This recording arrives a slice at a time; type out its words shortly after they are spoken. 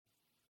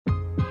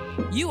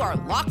You are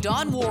Locked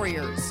On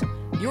Warriors,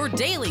 your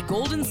daily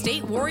Golden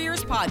State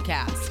Warriors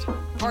podcast.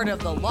 Part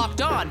of the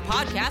Locked On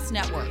Podcast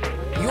Network,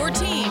 your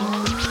team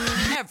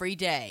every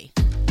day.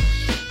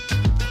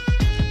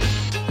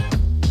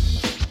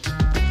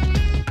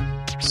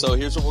 So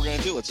here's what we're going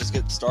to do. Let's just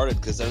get started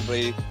because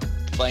everybody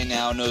by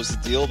now knows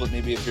the deal, but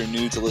maybe if you're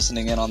new to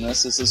listening in on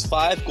this is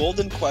 5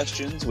 golden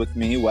questions with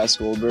me, Wes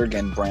Goldberg,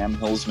 and Bram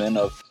Hillsman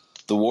of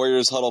the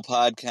Warriors Huddle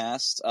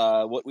podcast.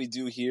 What we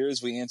do here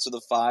is we answer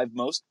the 5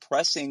 most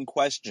pressing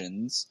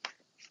questions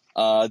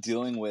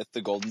dealing with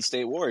the Golden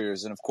State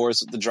Warriors. And of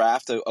course, the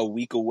draft a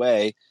week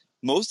away,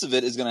 most of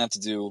it is going to have to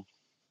do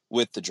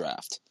with the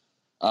draft.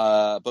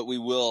 But we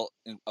will,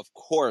 of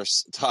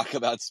course, talk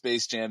about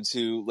Space Jam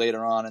 2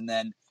 later on. And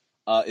then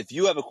if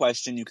you have a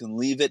question, you can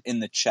leave it in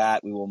the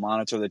chat. We will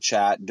monitor the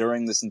chat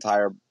during this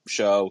entire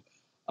show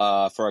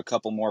for a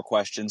couple more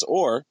questions.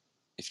 Or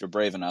if you're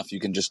brave enough, you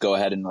can just go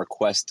ahead and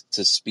request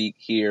to speak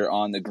here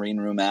on the Green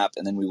Room app,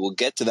 and then we will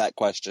get to that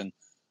question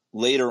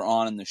later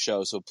on in the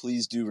show. So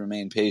please do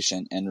remain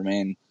patient and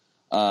remain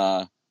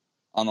on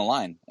the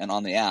line and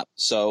on the app.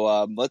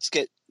 So let's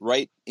get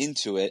right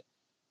into it,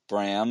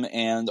 Bram.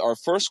 And our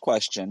first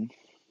question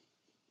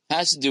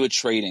has to do with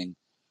trading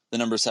the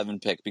number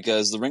 7 pick,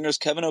 because the Ringer's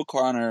Kevin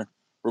O'Connor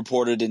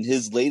reported in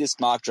his latest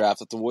mock draft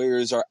that the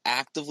Warriors are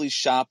actively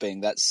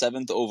shopping that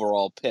 7th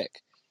overall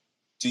pick.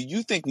 Do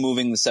you think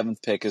moving the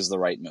 7th pick is the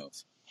right move?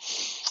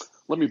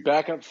 Let me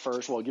back up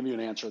first. Well, I'll give you an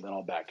answer, then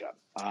I'll back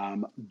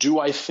up. Do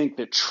I think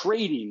that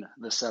trading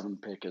the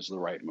 7th pick is the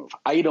right move?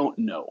 I don't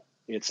know.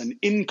 It's an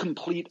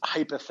incomplete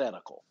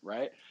hypothetical,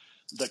 right?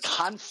 The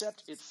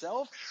concept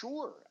itself,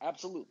 sure,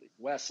 absolutely.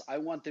 Wes, I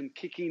want them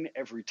kicking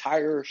every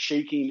tire,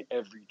 shaking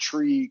every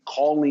tree,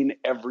 calling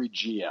every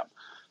GM.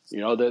 You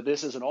know,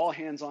 this is an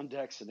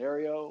all-hands-on-deck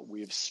scenario.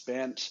 We've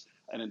spent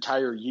an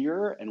entire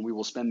year, and we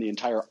will spend the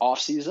entire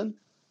offseason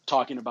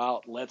talking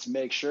about let's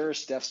make sure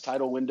Steph's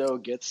title window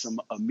gets some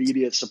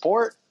immediate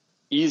support.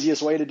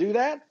 Easiest way to do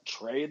that,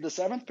 trade the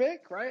 7th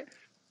pick, right?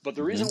 But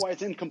the reason why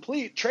it's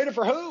incomplete, trade it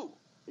for who?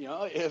 You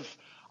know,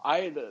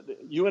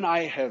 you and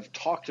I have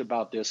talked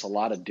about this a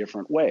lot of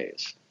different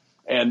ways.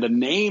 And the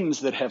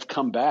names that have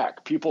come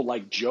back, people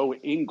like Joe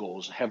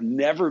Ingles, have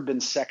never been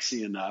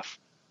sexy enough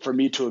for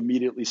me to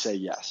immediately say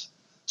yes.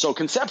 So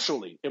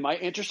conceptually, am I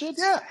interested?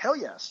 Yeah, hell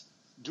yes.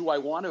 Do I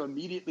want to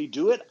immediately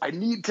do it? I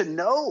need to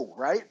know,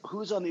 right?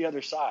 Who's on the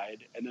other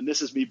side? And then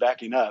this is me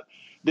backing up.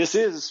 This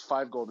is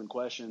 5 golden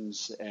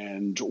questions,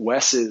 and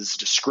Wes's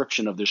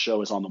description of the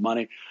show is on the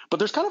money. But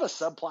there's kind of a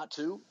subplot,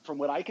 too. From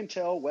what I can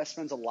tell, Wes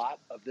spends a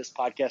lot of this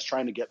podcast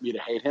trying to get me to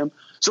hate him.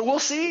 So we'll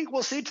see.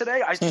 We'll see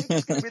today. I think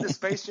it's going to be the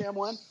Space Jam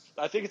one.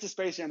 I think it's a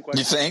Space Jam question.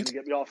 You think? To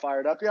get me all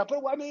fired up. Yeah,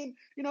 but I mean,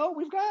 you know,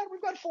 we've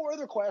got 4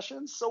 other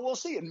questions, so we'll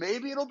see. And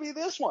maybe it'll be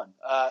this one.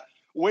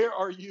 Where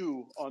are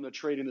you on the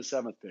trading the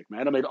 7th pick,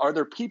 man? I mean, are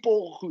there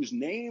people whose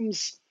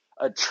names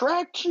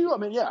attract you? I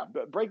mean, yeah,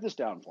 break this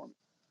down for me.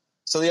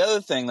 So the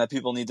other thing that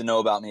people need to know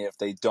about me, if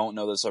they don't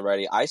know this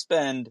already, I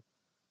spend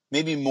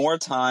maybe more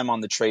time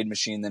on the trade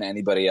machine than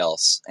anybody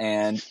else.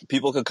 And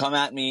people could come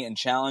at me and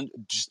challenge.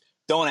 Just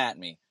don't at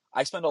me.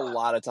 I spend a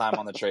lot of time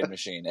on the trade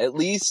machine, at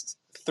least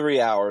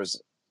 3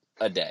 hours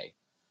a day.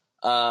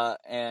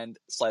 And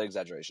slight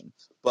exaggeration.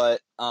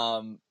 But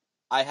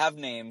I have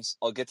names.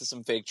 I'll get to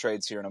some fake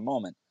trades here in a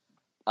moment.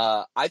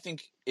 I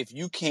think if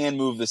you can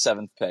move the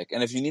 7th pick,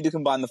 and if you need to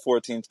combine the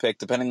 14th pick,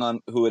 depending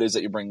on who it is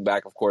that you're bringing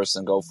back, of course,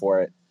 then go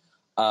for it.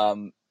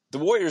 The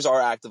Warriors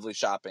are actively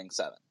shopping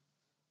 7.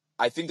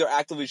 I think they're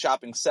actively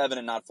shopping 7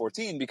 and not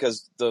 14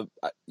 because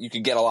you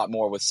can get a lot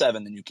more with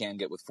 7 than you can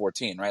get with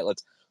 14, right?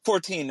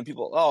 14 and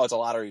people, it's a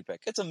lottery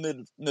pick. It's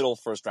a middle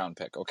first round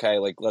pick, okay?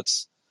 Like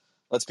let's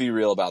be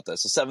real about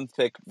this. The 7th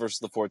pick versus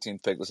the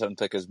 14th pick. The 7th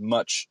pick is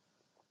much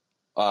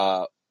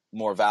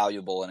more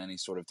valuable in any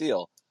sort of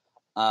deal.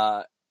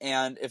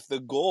 And if the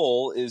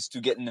goal is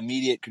to get an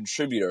immediate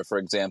contributor, for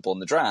example, in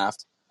the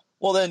draft,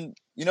 well then,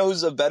 you know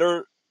who's a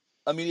better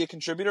immediate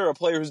contributor? A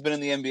player who's been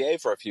in the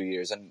NBA for a few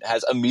years and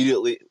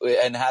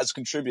has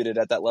contributed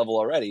at that level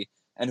already,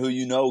 and who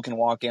you know can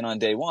walk in on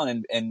day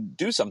one and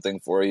do something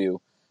for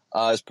you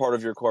as part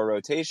of your core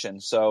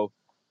rotation. So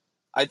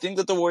I think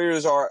that the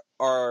Warriors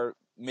are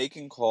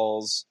making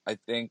calls. I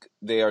think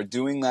they are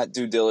doing that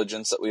due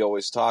diligence that we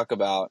always talk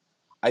about.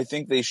 I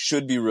think they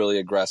should be really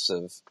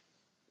aggressive.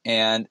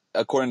 And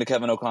according to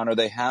Kevin O'Connor,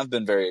 they have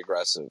been very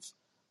aggressive.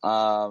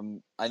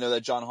 I know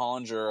that John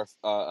Hollinger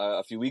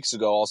a few weeks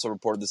ago also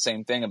reported the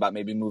same thing about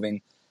maybe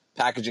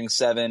packaging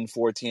 7,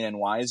 14, and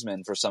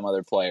Wiseman for some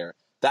other player.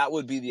 That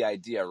would be the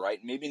idea, right?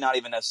 Maybe not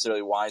even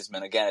necessarily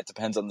Wiseman. Again, it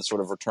depends on the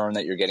sort of return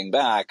that you're getting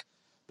back.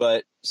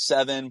 But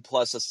 7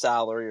 plus a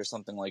salary or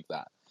something like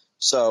that.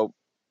 So,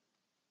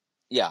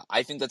 yeah,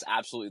 I think that's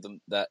absolutely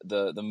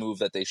the move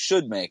that they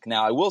should make.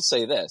 Now, I will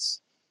say this.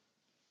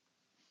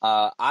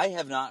 I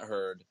have not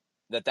heard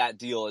that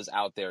deal is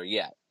out there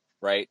yet,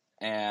 right?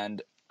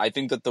 And I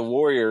think that the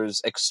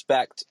Warriors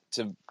expect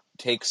to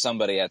take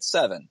somebody at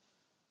 7.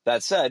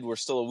 That said, we're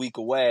still a week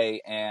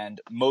away, and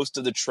most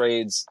of the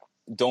trades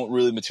don't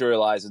really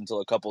materialize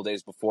until a couple of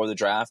days before the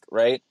draft,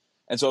 right?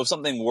 And so if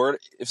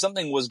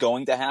something was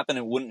going to happen,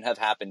 it wouldn't have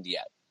happened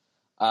yet.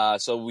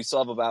 So we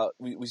still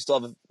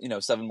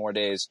have 7 more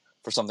days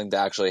for something to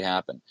actually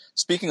happen.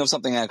 Speaking of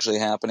something actually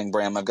happening,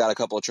 Bram, I've got a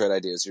couple of trade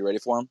ideas. You ready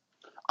for them?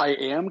 I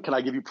am. Can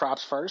I give you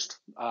props first?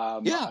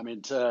 Yeah.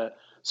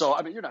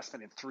 You're not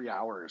spending 3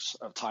 hours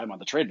of time on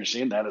the trade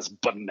machine. That is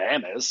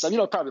bananas.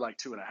 Probably like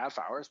 2.5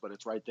 hours, but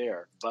it's right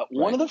there. But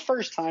one of the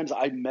first times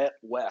I met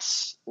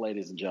Wes,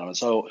 ladies and gentlemen.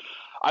 So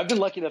I've been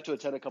lucky enough to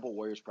attend a couple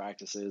Warriors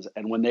practices,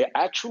 and when they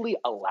actually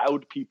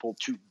allowed people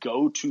to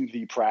go to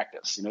the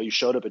practice, you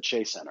showed up at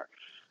Chase Center.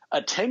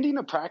 Attending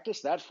a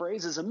practice, that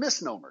phrase is a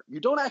misnomer.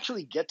 You don't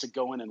actually get to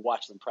go in and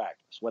watch them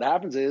practice. What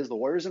happens is the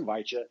Warriors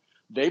invite you.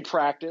 They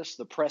practice.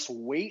 The press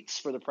waits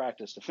for the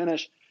practice to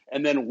finish.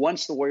 And then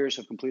once the Warriors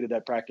have completed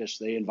that practice,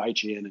 they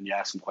invite you in and you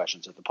ask them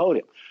questions at the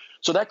podium.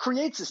 So that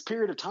creates this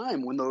period of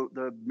time when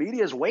the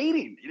media is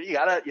waiting. You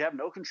have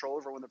no control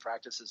over when the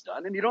practice is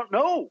done, and you don't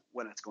know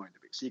when it's going to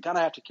be. So you kind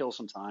of have to kill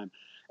some time.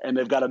 And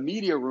they've got a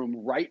media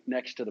room right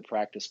next to the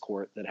practice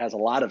court that has a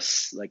lot of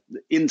like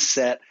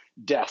inset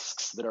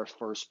desks that are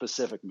for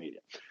specific media.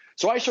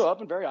 So I show up,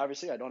 and very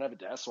obviously I don't have a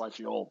desk, so I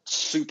feel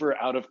super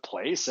out of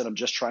place, and I'm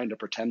just trying to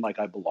pretend like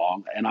I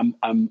belong. And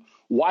I'm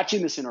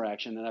watching this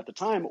interaction, and at the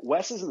time,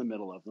 Wes is in the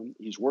middle of them.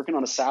 He's working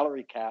on a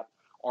salary cap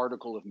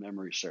article, if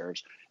memory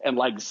serves. And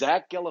like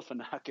Zach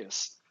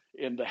Galifianakis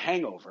in The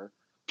Hangover,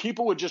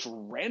 people would just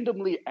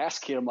randomly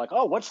ask him, like,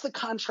 oh, what's the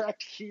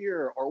contract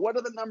here? Or what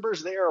are the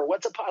numbers there? Or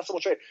what's a possible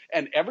trade?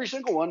 And every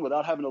single one,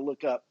 without having to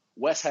look up,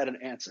 Wes had an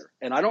answer.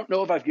 And I don't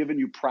know if I've given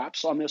you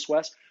props on this,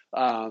 Wes.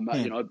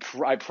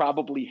 I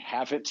probably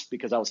haven't,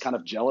 because I was kind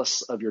of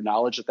jealous of your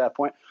knowledge at that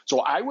point. So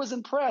I was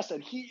impressed,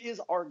 and he is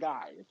our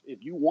guy.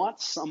 If you want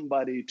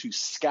somebody to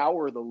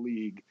scour the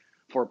league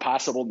for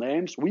possible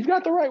names, we've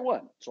got the right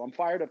one. So I'm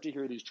fired up to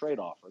hear these trade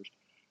offers.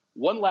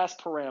 One last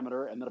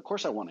parameter, and then of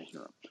course I want to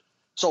hear them.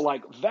 So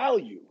like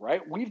value,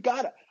 right?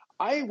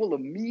 I will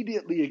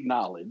immediately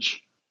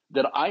acknowledge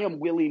that I am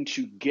willing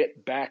to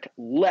get back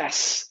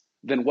less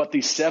than what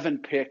the 7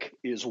 pick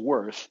is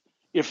worth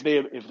if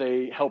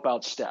they help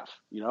out Steph,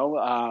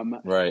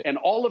 right. And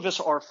all of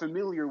us are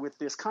familiar with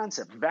this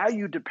concept.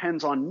 Value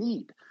depends on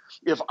need.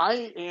 If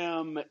I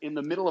am in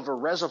the middle of a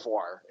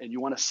reservoir and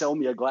you want to sell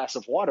me a glass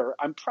of water,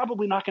 I'm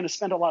probably not going to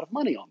spend a lot of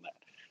money on that.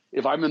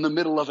 If I'm in the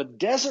middle of a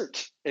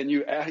desert and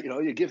you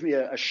give me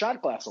a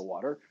shot glass of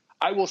water,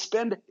 I will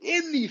spend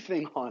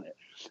anything on it.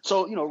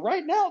 So,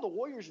 right now the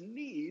Warriors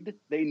need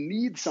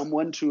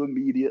someone to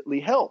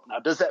immediately help. Now,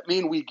 does that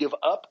mean we give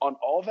up on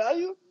all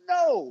value?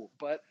 No,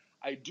 but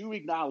I do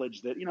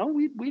acknowledge that,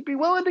 we'd be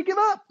willing to give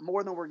up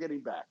more than we're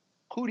getting back.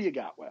 Who do you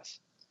got, Wes?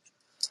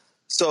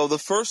 So the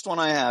first one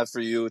I have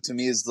for you, to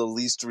me, is the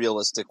least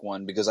realistic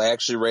one, because I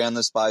actually ran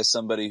this by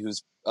somebody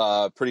who's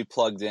pretty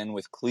plugged in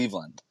with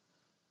Cleveland.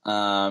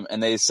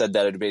 And they said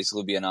that it'd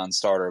basically be a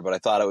non-starter, but I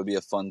thought it would be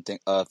a fun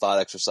thought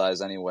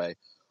exercise anyway.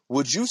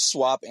 Would you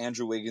swap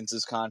Andrew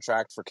Wiggins'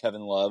 contract for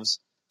Kevin Love's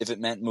if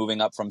it meant moving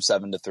up from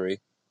 7 to 3?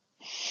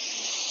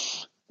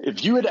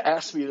 If you had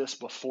asked me this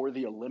before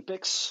the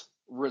Olympics,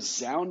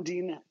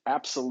 resounding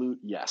absolute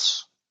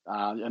yes.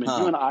 You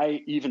and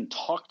I even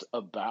talked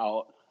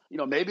about,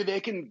 maybe they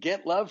can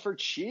get Love for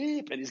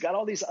cheap, and he's got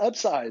all these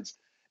upsides.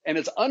 And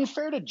it's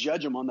unfair to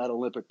judge him on that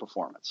Olympic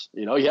performance.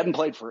 He hadn't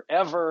played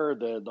forever.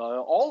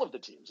 All of the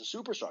teams, the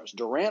superstars,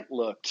 Durant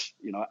looked,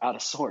 out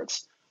of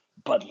sorts,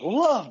 but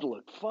Love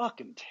looked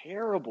fucking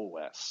terrible,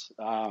 Wes.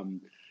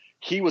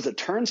 He was a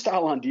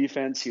turnstile on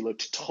defense. He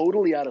looked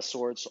totally out of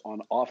sorts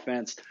on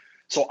offense.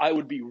 So I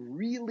would be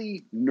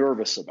really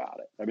nervous about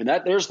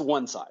it. There's the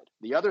one side.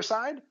 The other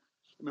side,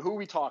 who are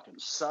we talking?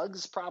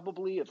 Suggs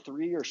probably at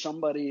 3 or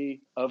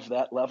somebody of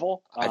that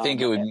level. I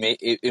think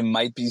it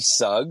might be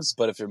Suggs,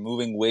 but if you're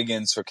moving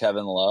Wiggins for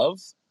Kevin Love,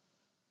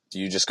 do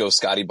you just go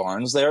Scotty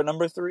Barnes there at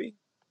number 3?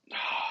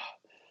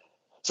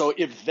 So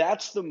if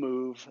that's the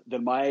move,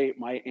 then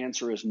my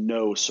answer is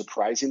no,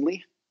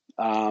 surprisingly.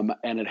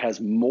 And it has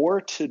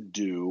more to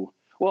do.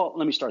 Well,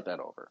 let me start that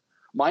over.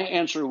 My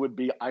answer would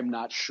be I'm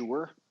not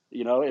sure.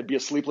 It'd be a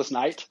sleepless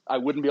night. I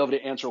wouldn't be able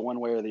to answer one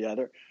way or the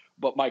other.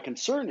 But my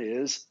concern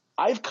is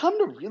I've come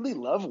to really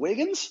love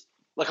Wiggins.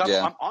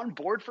 I'm on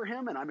board for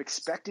him, and I'm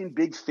expecting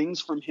big things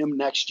from him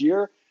next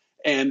year.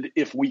 And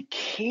if we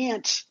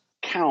can't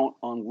count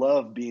on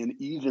Love being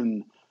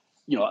even,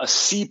 a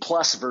C+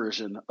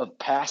 version of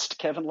past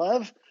Kevin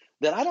Love,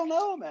 then I don't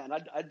know, man.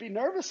 I'd be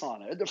nervous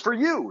on it. For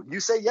you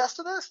say yes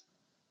to this?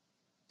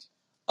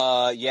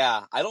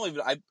 Yeah.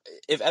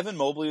 If Evan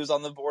Mobley was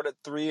on the board at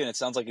 3, and it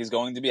sounds like he's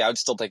going to be, I would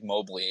still take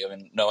Mobley.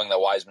 Knowing that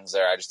Wiseman's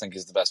there, I just think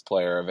he's the best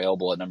player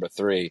available at number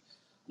 3.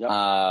 Yep.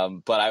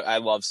 But I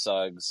love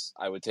Suggs.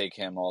 I would take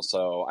him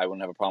also. I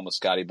wouldn't have a problem with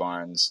Scotty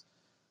Barnes.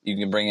 You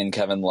can bring in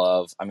Kevin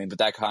Love. But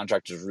that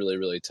contract is really,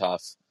 really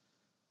tough.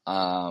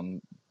 I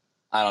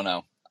don't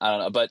know.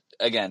 But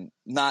again,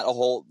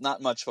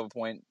 not much of a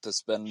point to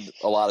spend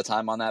a lot of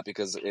time on that,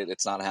 because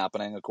it's not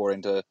happening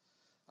according to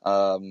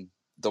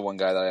the one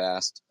guy that I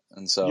asked.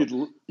 And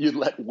so you'd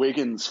let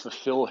Wiggins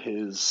fulfill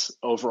his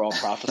overall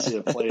prophecy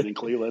of playing in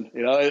Cleveland.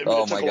 You know, it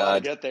oh took my a while to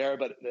God. get there,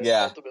 but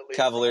Yeah, ultimately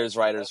Cavaliers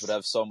writers would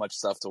have so much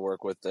stuff to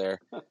work with there.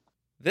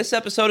 This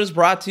episode is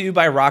brought to you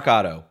by Rock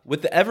Auto.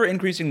 With the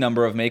ever-increasing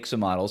number of makes and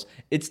models,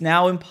 it's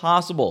now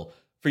impossible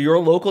for your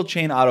local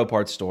chain auto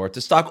parts store to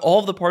stock all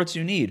of the parts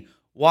you need.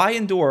 Why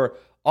endure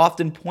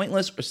often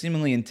pointless or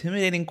seemingly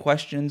intimidating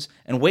questions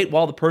and wait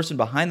while the person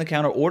behind the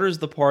counter orders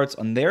the parts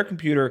on their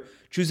computer,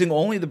 choosing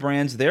only the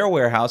brands their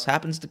warehouse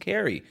happens to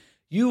carry?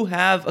 You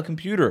have a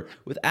computer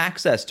with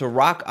access to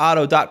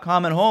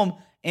rockauto.com at home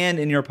and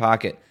in your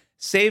pocket.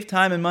 Save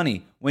time and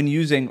money when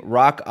using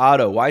Rock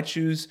Auto. Why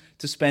choose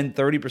to spend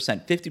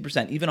 30%,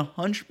 50%, even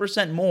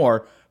 100%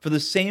 more for the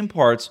same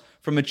parts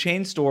from a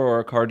chain store or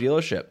a car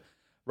dealership?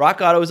 Rock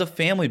Auto is a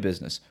family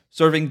business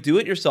serving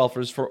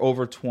do-it-yourselfers for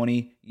over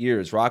 20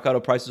 years. Rock Auto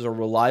prices are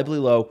reliably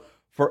low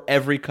for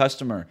every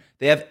customer.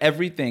 They have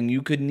everything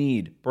you could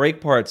need: brake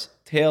parts,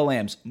 tail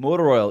lamps,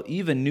 motor oil,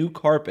 even new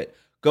carpet.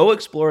 Go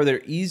explore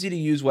their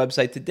easy-to-use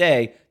website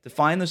today to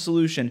find the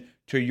solution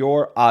to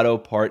your auto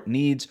part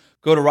needs.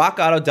 Go to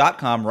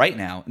rockauto.com right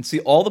now and see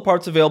all the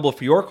parts available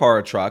for your car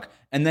or truck,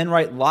 and then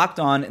write Locked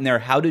On in their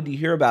How Did You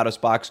Hear About Us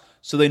box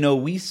so they know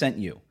we sent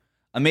you.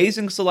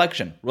 Amazing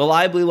selection,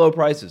 reliably low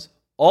prices,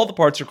 all the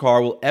parts your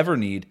car will ever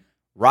need.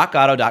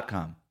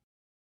 rockauto.com.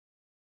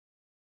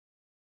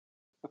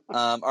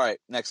 All right,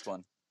 next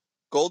one.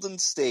 Golden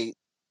State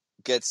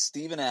gets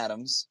Steven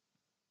Adams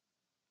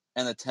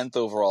and the 10th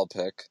overall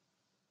pick,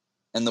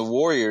 and the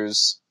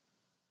Warriors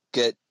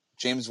get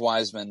James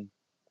Wiseman.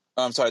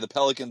 The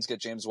Pelicans get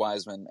James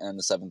Wiseman and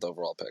the 7th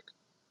overall pick.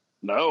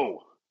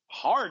 No.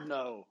 Hard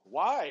no.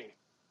 Why?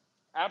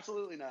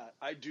 Absolutely not.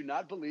 I do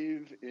not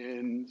believe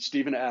in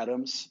Steven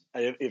Adams.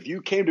 If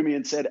you came to me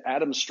and said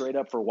Adams straight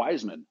up for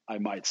Wiseman, I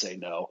might say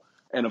no.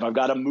 And if I've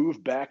got to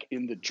move back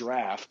in the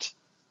draft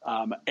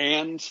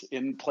and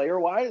in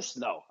player-wise,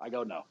 no. I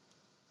go no.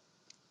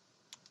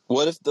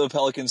 What if the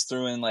Pelicans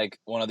threw in like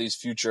one of these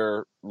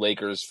future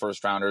Lakers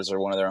first rounders or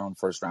one of their own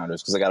first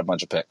rounders because they got a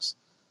bunch of picks?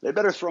 They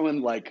better throw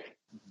in like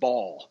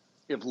Ball.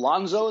 If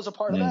Lonzo is a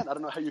part of that, I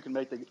don't know how you can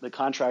make the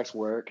contracts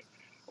work.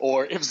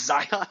 Or if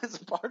Zion is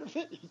a part of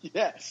it,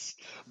 yes.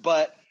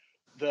 But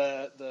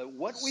the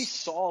what we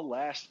saw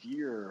last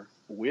year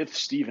with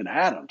Steven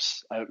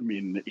Adams, I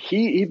mean,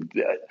 he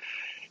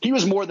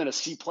was more than a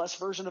C-plus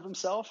version of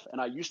himself.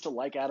 And I used to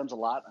like Adams a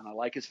lot, and I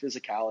like his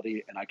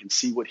physicality, and I can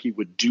see what he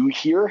would do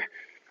here.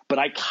 But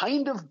I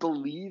kind of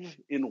believe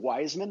in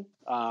Wiseman,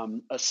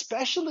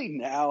 especially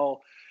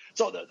now.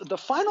 So the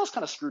finals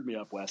kind of screwed me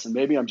up, Wes, and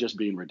maybe I'm just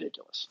being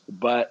ridiculous.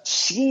 But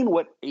seeing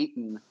what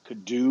Ayton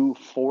could do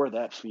for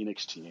that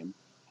Phoenix team,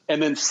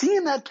 and then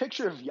seeing that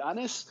picture of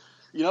Giannis,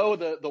 you know,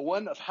 the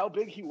one of how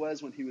big he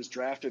was when he was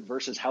drafted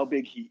versus how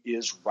big he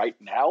is right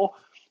now,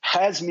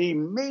 has me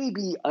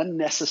maybe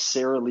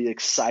unnecessarily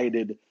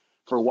excited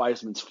for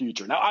Wiseman's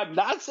future. Now, I'm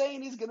not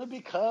saying he's going to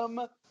become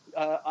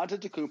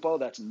Antetokounmpo.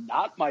 That's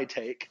not my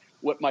take.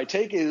 What my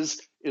take is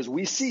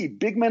we see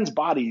big men's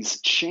bodies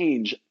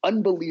change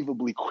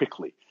unbelievably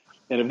quickly.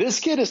 And if this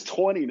kid is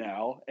 20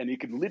 now and he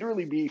could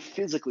literally be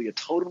physically a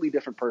totally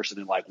different person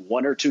in like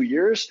 1 or 2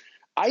 years,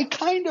 I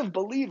kind of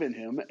believe in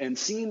him. And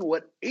seeing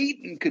what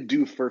Ayton could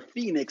do for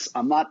Phoenix,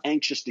 I'm not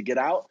anxious to get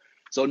out.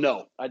 So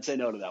no, I'd say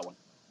no to that one.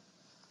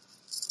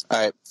 All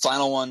right,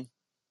 final one.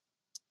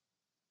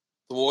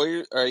 The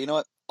Warriors. All right, you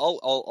know what?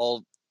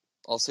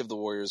 I'll save the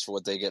Warriors for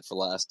what they get for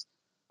last.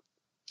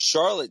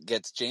 Charlotte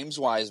gets James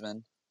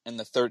Wiseman and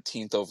the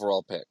 13th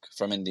overall pick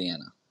from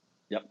Indiana.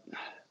 Yep.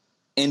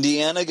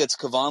 Indiana gets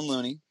Kevon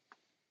Looney,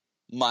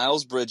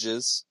 Miles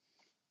Bridges,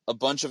 a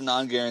bunch of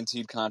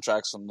non-guaranteed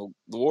contracts from the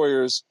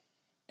Warriors,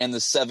 and the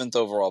 7th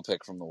overall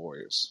pick from the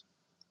Warriors.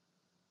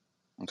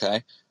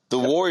 Okay? The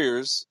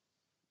Warriors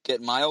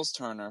get Miles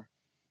Turner,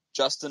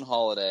 Justin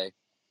Holiday,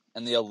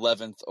 and the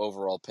 11th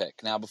overall pick.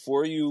 Now,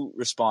 before you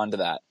respond to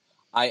that,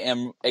 I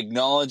am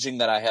acknowledging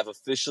that I have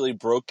officially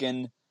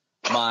broken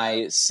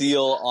my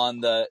seal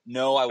on the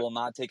no, I will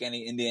not take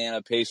any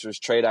Indiana Pacers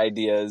trade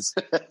ideas.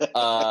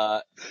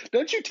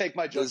 Don't you take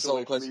my jokes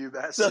away from me, you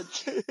bastard.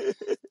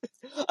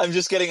 I'm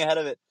just getting ahead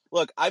of it.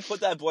 Look, I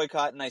put that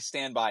boycott and I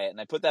stand by it, and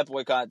I put that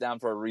boycott down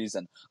for a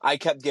reason. I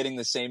kept getting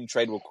the same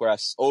trade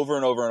requests over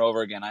and over and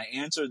over again. I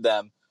answered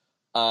them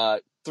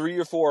 3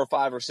 or 4 or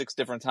 5 or 6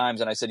 different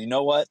times, and I said, you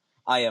know what?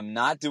 I am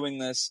not doing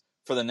this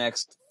for the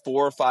next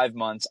 4 or 5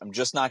 months. I'm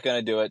just not going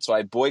to do it. So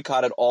I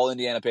boycotted all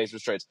Indiana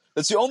Pacers trades.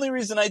 That's the only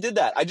reason I did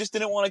that. I just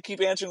didn't want to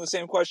keep answering the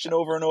same question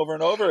over and over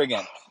and over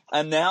again.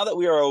 And now that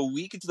we are a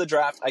week into the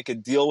draft, I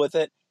could deal with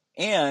it.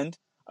 And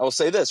I will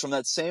say this, from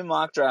that same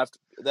mock draft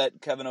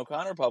that Kevin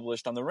O'Connor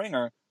published on The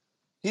Ringer,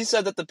 he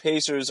said that the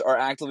Pacers are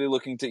actively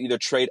looking to either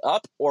trade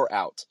up or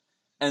out,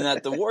 and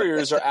that the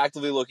Warriors are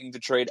actively looking to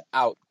trade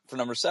out for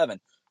number 7.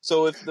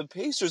 So if the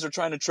Pacers are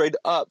trying to trade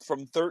up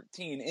from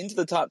 13 into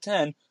the top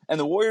 10, and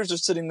the Warriors are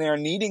sitting there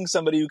needing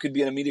somebody who could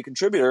be an immediate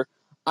contributor,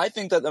 I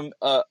think that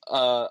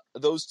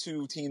those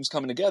two teams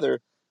coming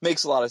together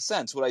makes a lot of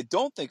sense. What I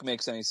don't think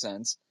makes any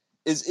sense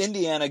is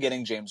Indiana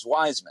getting James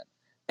Wiseman.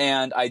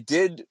 And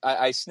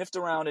I sniffed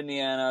around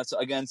Indiana. So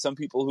again, some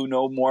people who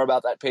know more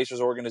about that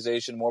Pacers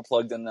organization, more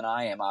plugged in than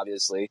I am,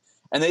 obviously.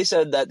 And they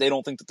said that they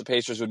don't think that the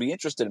Pacers would be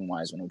interested in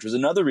Wiseman, which was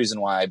another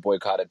reason why I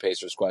boycotted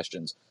Pacers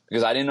questions,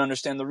 because I didn't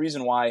understand the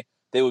reason why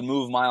they would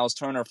move Miles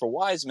Turner for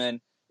Wiseman.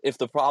 If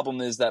the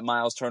problem is that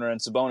Miles Turner and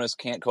Sabonis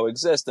can't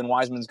coexist, then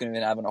Wiseman's going to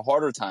be having a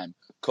harder time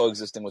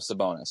coexisting with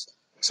Sabonis.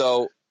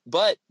 So,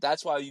 but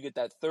that's why you get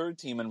that third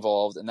team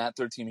involved, and that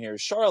third team here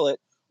is Charlotte,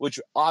 which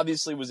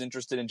obviously was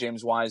interested in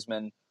James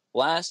Wiseman.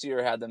 Last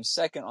year had them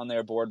second on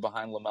their board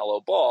behind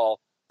LaMelo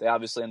Ball. They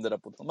obviously ended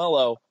up with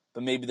LaMelo,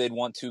 but maybe they'd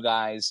want two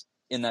guys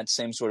in that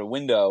same sort of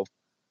window.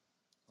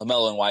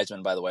 LaMelo and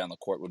Wiseman, by the way, on the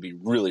court would be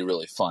really,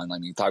 really fun. I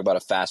mean, talk about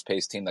a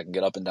fast-paced team that can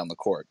get up and down the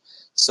court.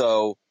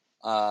 So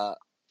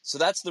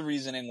that's the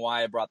reasoning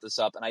why I brought this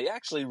up, and I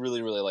actually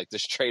really, really like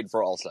this trade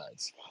for all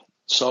sides.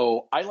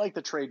 So I like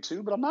the trade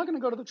too, but I'm not going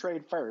to go to the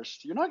trade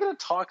first. You're not going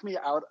to talk me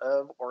out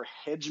of or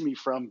hedge me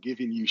from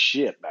giving you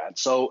shit, man.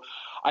 So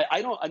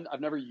I've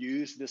never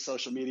used this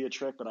social media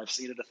trick, but I've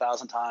seen it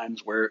 1,000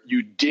 times where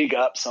you dig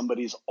up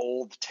somebody's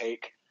old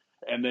take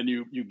and then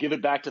you give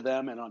it back to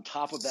them. And on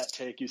top of that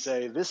take, you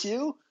say, this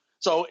you?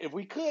 So if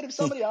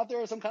somebody out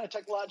there is some kind of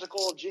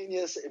technological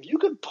genius, if you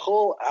could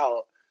pull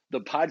out the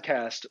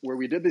podcast where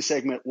we did this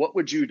segment, what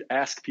would you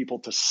ask people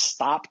to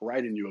stop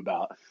writing you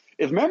about?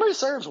 If memory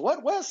serves,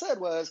 what Wes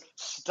said was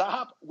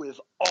stop with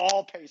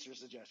all Pacer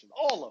suggestions,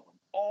 all of them,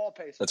 all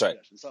Pacer That's right.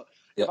 suggestions. So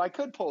If I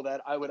could pull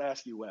that, I would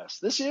ask you, Wes,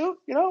 this you?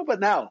 But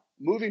now,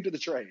 moving to the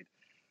trade.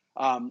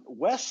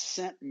 Wes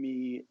sent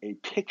me a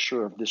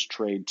picture of this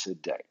trade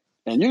today.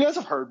 And you guys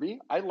have heard me.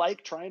 I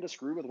like trying to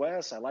screw with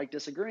Wes. I like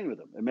disagreeing with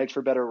him. It makes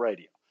for better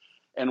radio.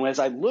 And as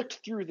I looked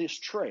through this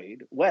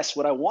trade, Wes,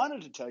 what I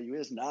wanted to tell you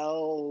is,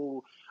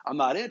 no, I'm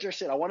not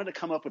interested. I wanted to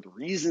come up with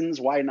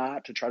reasons why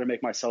not, to try to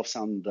make myself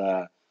sound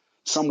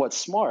somewhat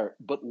smart.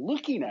 But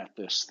looking at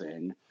this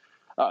thing,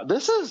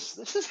 this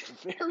is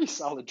a very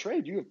solid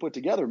trade you have put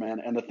together, man.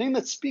 And the thing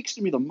that speaks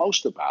to me the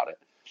most about it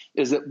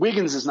is that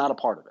Wiggins is not a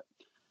part of it.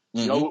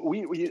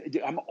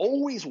 Mm-hmm. I'm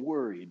always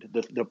worried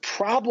that the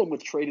problem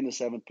with trading the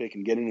 7th pick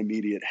and getting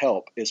immediate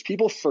help is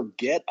people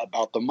forget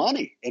about the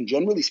money. And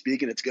generally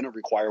speaking, it's going to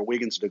require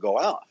Wiggins to go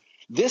out.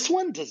 This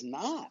one does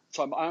not.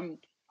 So I'm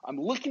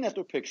looking at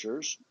their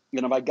pictures,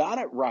 and if I got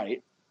it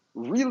right,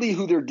 really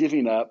who they're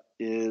giving up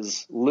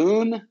is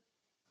Loon,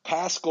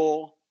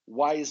 Pascal,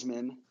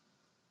 Wiseman,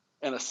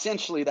 and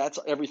essentially that's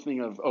everything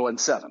of 0 and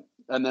 7.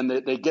 And then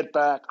they get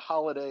back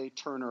Holiday,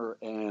 Turner,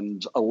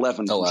 and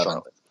 11 from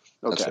Charlotte.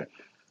 Okay. Right.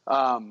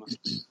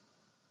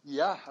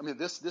 Yeah, I mean,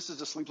 this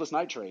is a sleepless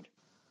night trade.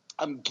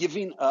 I'm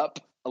giving up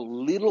a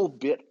little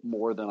bit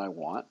more than I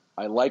want.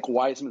 I like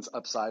Wiseman's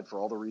upside for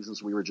all the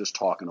reasons we were just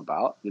talking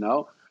about,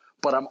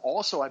 but I'm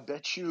also, I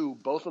bet you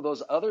both of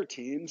those other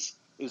teams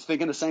is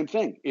thinking the same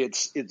thing.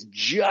 It's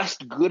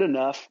just good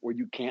enough where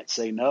you can't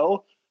say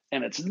no,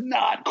 and it's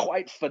not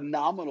quite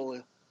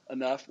phenomenal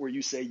enough where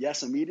you say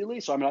yes immediately.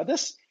 So I mean,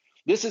 this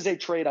is a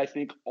trade I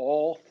think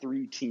all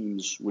three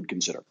teams would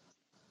consider.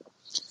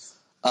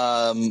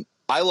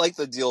 I like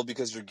the deal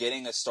because you're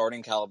getting a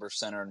starting caliber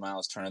center in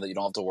Miles Turner that you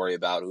don't have to worry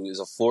about, who is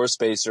a floor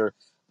spacer.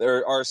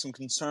 There are some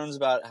concerns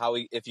about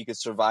if he could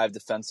survive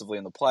defensively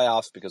in the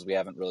playoffs, because we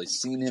haven't really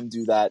seen him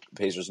do that. The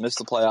Pacers missed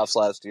the playoffs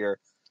last year.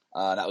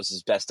 That was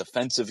his best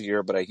defensive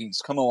year, but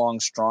he's come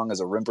along strong as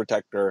a rim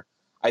protector.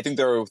 I think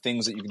there are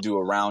things that you can do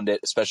around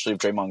it, especially if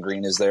Draymond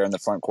Green is there in the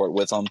front court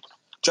with him.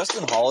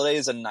 Justin Holiday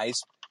is a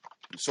nice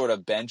sort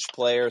of bench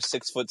player,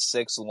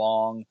 6'6"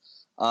 long.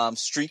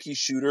 Streaky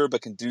shooter,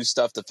 but can do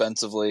stuff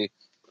defensively.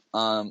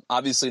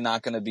 Obviously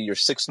not going to be your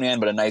sixth man,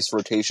 but a nice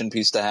rotation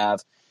piece to have.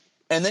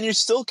 And then you're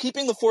still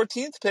keeping the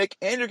 14th pick,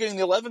 and you're getting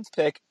the 11th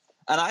pick.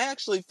 And I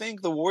actually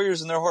think the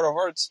Warriors, in their heart of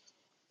hearts,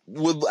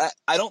 would.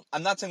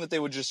 I'm not saying that they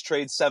would just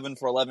trade 7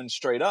 for 11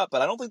 straight up,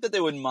 but I don't think that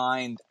they would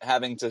mind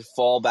having to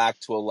fall back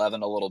to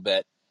 11 a little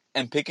bit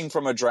and picking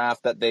from a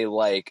draft that they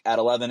like at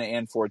 11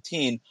 and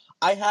 14.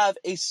 I have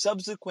a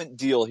subsequent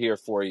deal here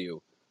for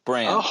you,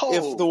 Bram.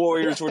 If the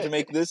Warriors were to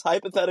make this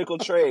hypothetical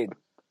trade,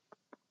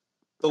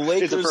 the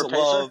Lakers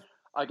love.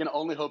 I can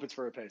only hope it's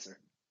for a Pacer.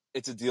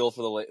 It's a deal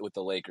with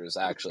the Lakers,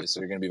 actually, so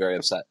you're going to be very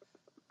upset.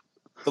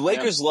 The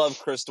Lakers love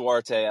Chris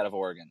Duarte out of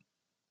Oregon,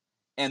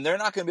 and they're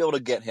not going to be able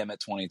to get him at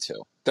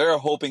 22. They're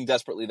hoping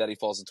desperately that he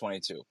falls at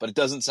 22, but it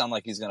doesn't sound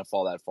like he's going to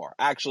fall that far.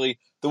 Actually,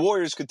 the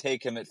Warriors could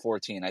take him at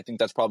 14. I think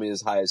that's probably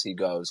as high as he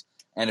goes.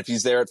 And if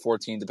he's there at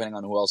 14, depending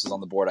on who else is on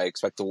the board, I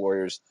expect the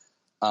Warriors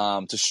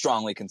to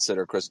strongly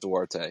consider Chris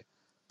Duarte.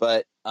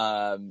 But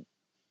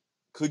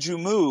could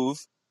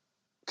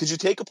you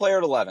take a player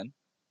at 11?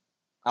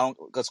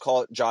 Let's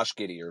call it Josh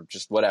Giddey or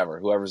just whatever,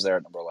 whoever's there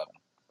at number 11.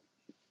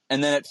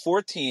 And then at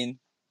 14,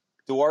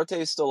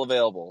 Duarte is still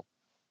available,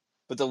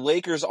 but the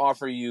Lakers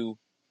offer you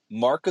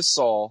Marc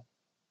Gasol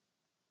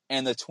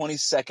and the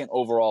 22nd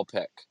overall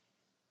pick.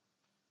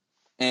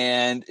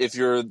 And if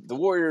you're the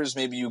Warriors,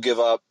 maybe you give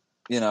up,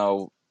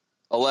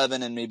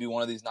 11 and maybe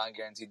one of these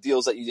non-guaranteed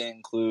deals that you didn't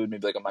include,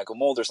 maybe like a Michael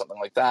Mulder or something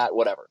like that,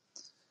 whatever.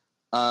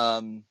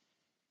 And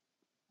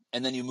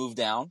then you move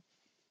down.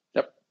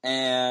 Yep.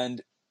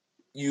 And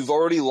you've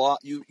already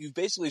lost. You've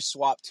basically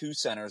swapped two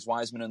centers,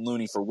 Wiseman and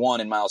Looney, for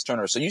one in Miles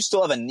Turner. So you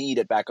still have a need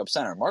at backup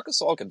center. Marc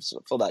Gasol can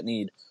fill that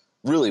need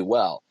really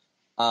well.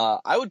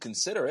 I would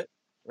consider it.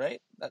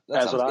 Right? That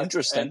sounds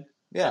interesting.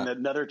 And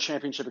another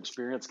championship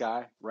experience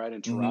guy, right,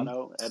 in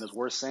Toronto, and it's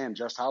worth saying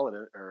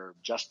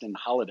Justin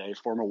Holiday,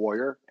 former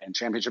Warrior and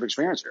championship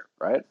experience here,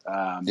 right?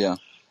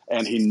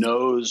 And he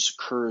knows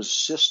Kerr's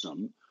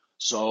system.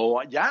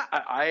 So yeah,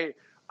 I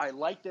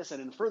like this,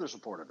 and in further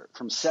support of it,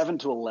 from 7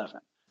 to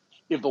 11.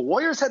 If the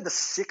Warriors had the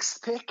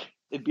 6th pick,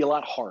 it'd be a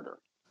lot harder.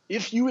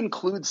 If you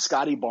include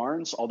Scotty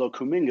Barnes, although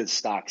Kuminga's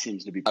stock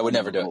seems to be I would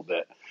never a do little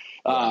it.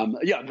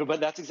 bit. But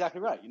that's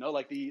exactly right. You know,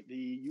 like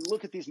you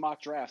look at these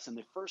mock drafts, and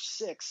the first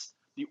 6,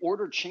 the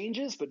order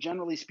changes, but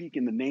generally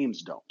speaking, the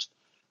names don't.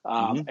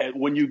 And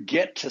when you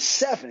get to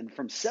 7,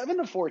 from 7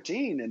 to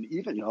 14, and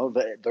even, you know,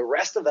 the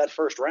rest of that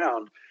first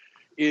round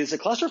is a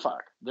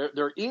clusterfuck.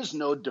 There is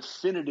no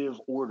definitive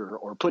order,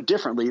 or put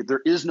differently,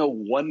 there is no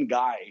one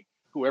guy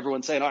who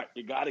everyone's saying, all right,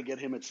 you got to get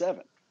him at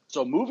 7.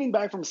 So moving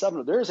back from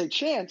 7, there is a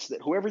chance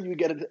that whoever you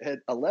get at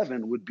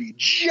 11 would be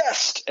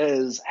just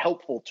as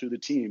helpful to the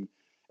team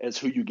as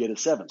who you get at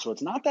 7. So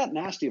it's not that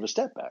nasty of a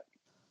step back.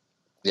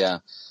 Yeah.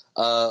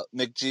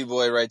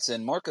 McGboy writes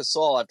in, Marc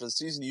Gasol, after the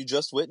season you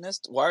just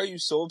witnessed, why are you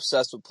so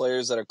obsessed with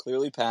players that are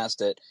clearly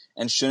past it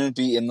and shouldn't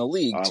be in the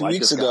league? 2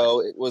 weeks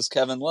ago, it was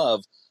Kevin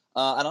Love.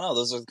 I don't know.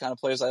 Those are the kind of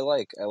players I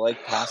like. I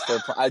like past their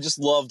I just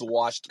loved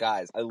washed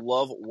guys. I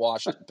love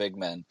washed big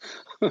men.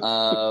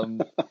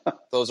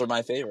 Those are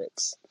my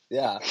favorites.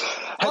 Yeah.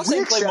 I'm not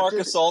saying play Marc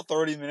Gasol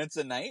 30 minutes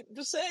a night. I'm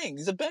just saying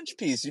he's a bench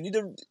piece. You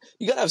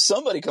got to have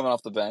somebody coming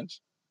off the bench.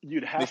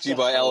 You'd have McGee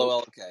by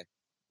LOL. Okay.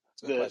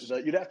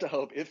 You'd have to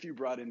hope if you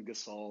brought in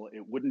Gasol,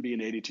 it wouldn't be an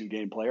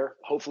 82-game player.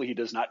 Hopefully, he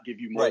does not give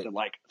you more than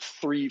like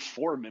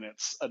 3-4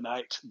 minutes a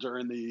night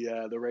during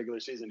the regular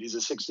season. He's a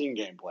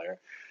 16-game player.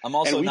 I'm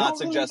also not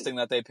suggesting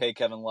that they pay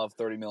Kevin Love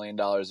 $30 million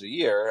a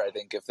year. I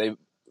think if they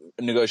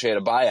negotiate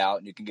a buyout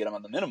and you can get him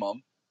on the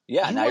minimum,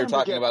 now you're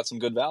talking about some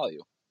good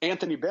value.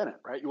 Anthony Bennett,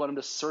 right? You want him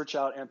to search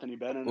out Anthony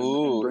Bennett.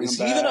 Ooh, and is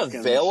he even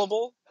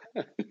available?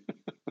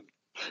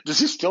 Does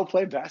he still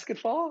play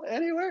basketball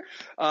anywhere?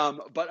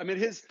 But I mean,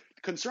 his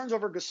concerns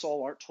over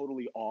Gasol aren't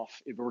totally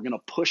off. If we're going to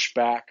push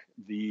back,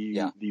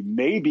 the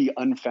maybe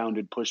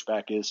unfounded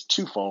pushback is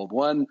twofold.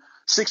 1,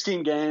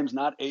 16 games,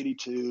 not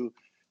 82.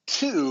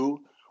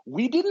 2,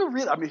 we didn't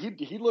really. I mean,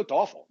 he looked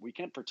awful. We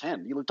can't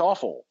pretend he looked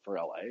awful for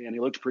LA, and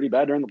he looked pretty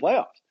bad during the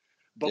playoffs.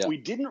 But we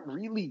didn't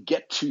really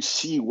get to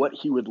see what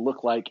he would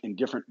look like in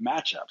different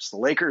matchups. The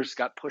Lakers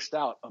got pushed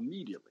out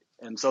immediately.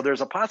 And so there's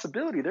a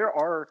possibility there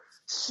are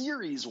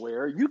series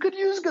where you could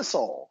use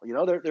Gasol. You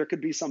know, there could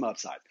be some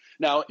upside.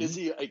 Now, is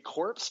he a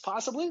corpse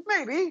possibly?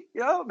 Maybe,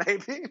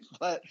 maybe,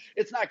 but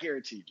it's not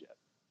guaranteed yet.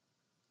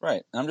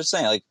 Right. I'm just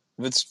saying, like,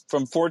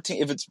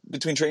 if it's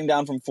between trading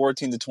down from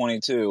 14 to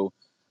 22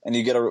 and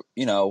you get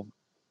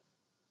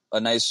a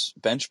nice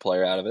bench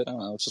player out of it, I don't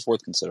know, it's just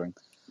worth considering.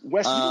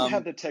 Wes, you don't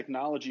have the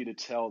technology to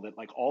tell that,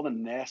 like, all the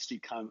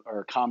nasty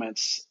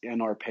comments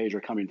in our page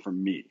are coming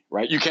from me,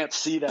 right? You can't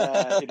see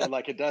that.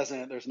 It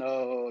doesn't. There's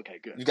no. Okay,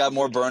 good. You got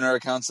more burner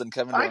accounts than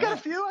Kevin Durant? I got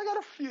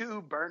a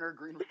few burner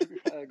green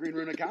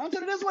room accounts,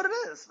 and it is what it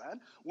is,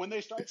 man. When they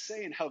start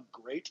saying how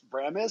great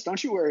Bram is,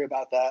 don't you worry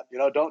about that.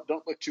 Don't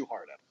look too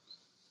hard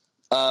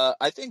at him.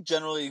 I think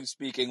generally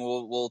speaking,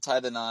 we'll tie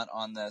the knot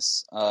on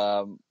this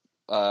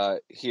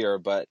here,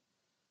 but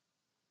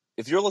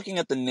if you're looking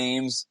at the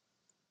names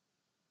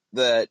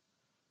that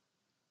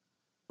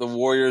the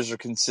Warriors are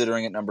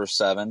considering at number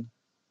 7,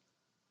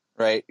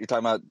 right? You're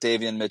talking about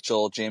Davion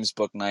Mitchell, James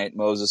Bouknight,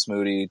 Moses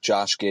Moody,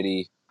 Josh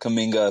Giddey,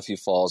 Kuminga if he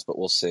falls, but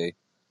we'll see.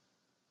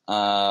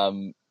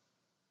 Can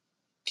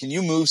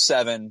you move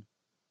 7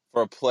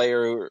 for a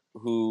player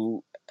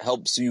who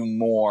helps you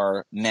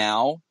more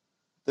now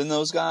than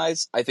those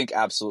guys? I think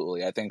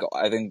absolutely. I think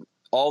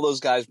all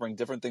those guys bring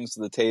different things to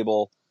the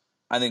table.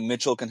 I think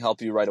Mitchell can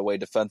help you right away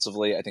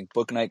defensively. I think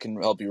Bouknight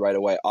can help you right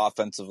away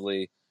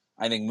offensively.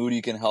 I think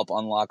Moody can help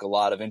unlock a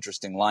lot of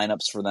interesting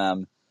lineups for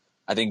them.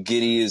 I think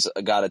Giddey's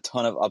got a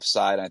ton of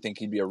upside. I think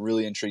he'd be a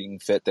really intriguing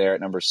fit there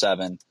at number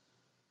 7.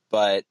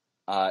 But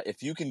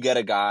if you can get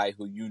a guy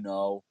who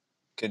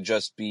can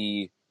just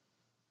be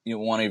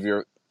one of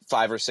your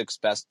 5 or 6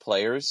 best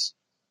players,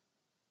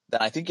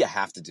 then I think you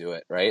have to do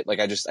it, right? Like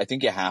I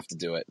think you have to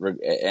do it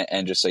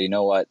and just say, you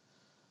know what,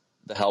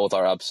 the hell with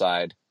our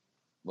upside.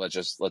 Let's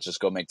just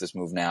go make this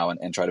move now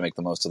and try to make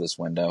the most of this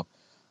window.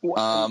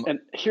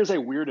 And here's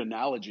a weird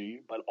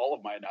analogy, but all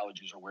of my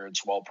analogies are where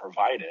it's well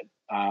provided.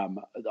 And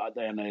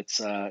it's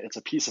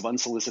a piece of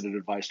unsolicited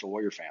advice to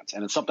Warrior fans,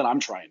 and it's something I'm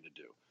trying to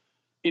do.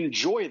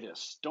 Enjoy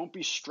this. Don't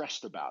be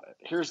stressed about it.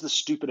 Here's the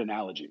stupid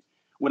analogy.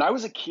 When I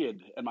was a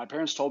kid and my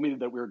parents told me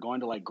that we were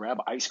going to grab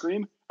ice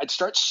cream, I'd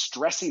start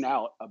stressing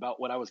out about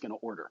what I was going to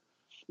order.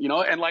 And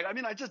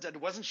I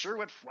wasn't sure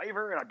what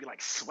flavor, and I'd be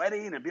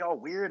sweating and it'd be all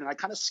weird. And I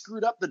kind of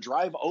screwed up the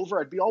drive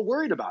over. I'd be all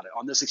worried about it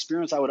on this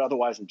experience I would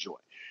otherwise enjoy.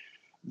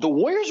 The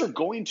Warriors are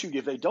going to,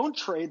 if they don't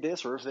trade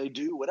this or if they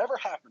do, whatever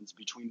happens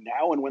between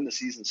now and when the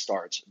season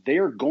starts, they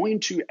are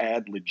going to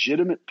add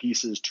legitimate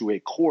pieces to a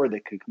core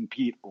that can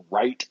compete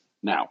right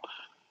now.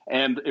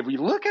 And if we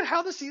look at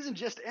how the season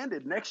just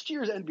ended, next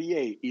year's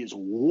NBA is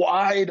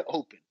wide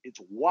open.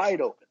 It's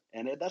wide open.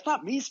 And that's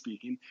not me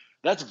speaking.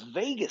 That's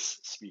Vegas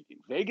speaking.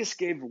 Vegas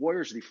gave the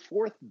Warriors the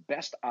 4th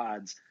best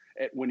odds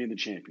at winning the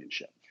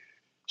championship.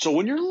 So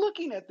when you're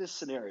looking at this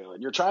scenario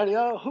and you're trying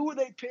to, who will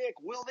they pick?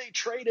 Will they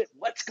trade it?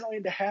 What's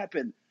going to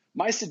happen?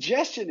 My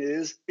suggestion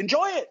is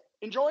enjoy it.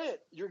 Enjoy it.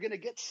 You're going to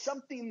get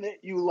something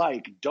that you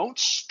like. Don't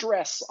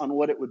stress on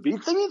what it would be.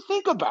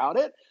 Think about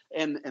it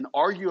and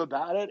argue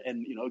about it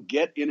and,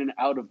 get in and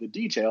out of the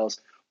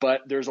details.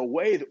 But there's a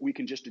way that we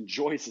can just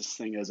enjoy this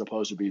thing as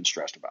opposed to being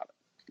stressed about it.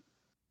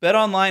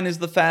 BetOnline is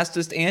the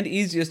fastest and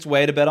easiest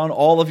way to bet on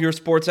all of your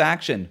sports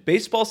action.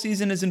 Baseball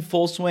season is in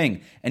full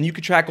swing, and you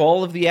can track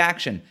all of the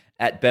action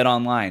at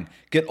BetOnline.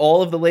 Get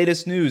all of the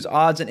latest news,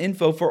 odds, and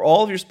info for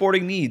all of your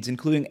sporting needs,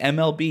 including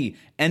MLB,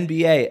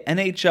 NBA,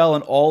 NHL,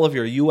 and all of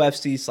your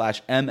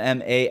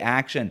UFC/MMA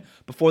action.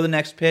 Before the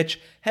next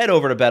pitch, head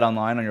over to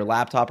BetOnline on your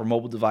laptop or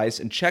mobile device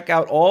and check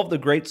out all of the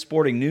great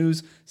sporting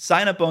news,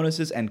 sign-up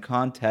bonuses, and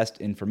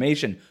contest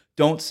information.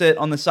 Don't sit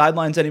on the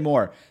sidelines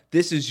anymore.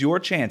 This is your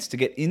chance to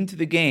get into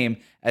the game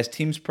as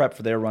teams prep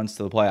for their runs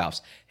to the playoffs.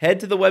 Head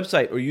to the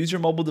website or use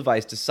your mobile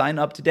device to sign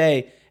up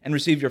today and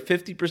receive your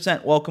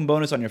 50% welcome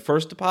bonus on your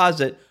first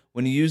deposit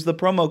when you use the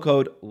promo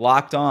code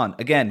LOCKEDON.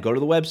 Again, go to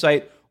the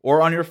website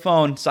or on your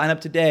phone, sign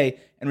up today,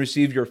 and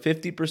receive your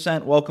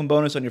 50% welcome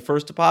bonus on your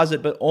first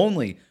deposit, but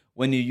only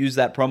when you use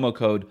that promo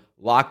code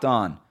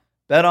LOCKEDON.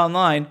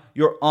 BetOnline,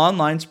 your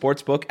online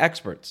sportsbook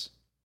experts.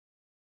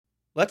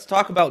 Let's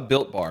talk about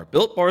Built Bar.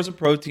 Built Bar is a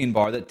protein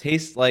bar that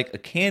tastes like a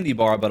candy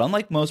bar, but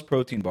unlike most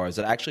protein bars,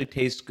 it actually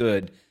tastes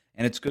good,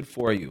 and it's good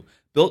for you.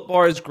 Built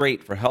Bar is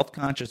great for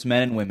health-conscious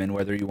men and women,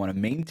 whether you want to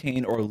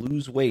maintain or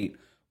lose weight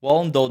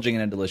while indulging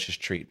in a delicious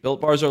treat.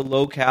 Built Bars are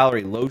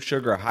low-calorie,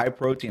 low-sugar,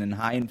 high-protein, and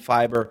high in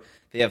fiber.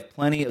 They have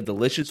plenty of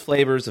delicious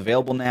flavors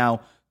available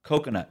now: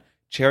 coconut,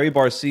 cherry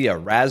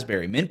barcia,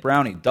 raspberry, mint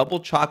brownie,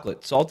 double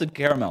chocolate, salted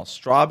caramel,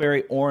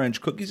 strawberry,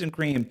 orange, cookies and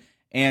cream,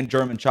 and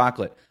German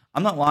chocolate.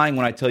 I'm not lying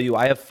when I tell you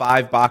I have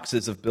 5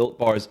 boxes of Built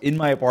Bars in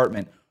my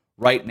apartment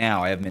right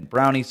now. I have mint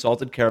brownie,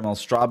 salted caramel,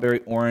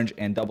 strawberry, orange,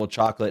 and double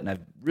chocolate, and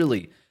I've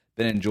really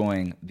been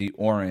enjoying the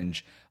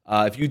orange.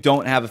 If you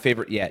don't have a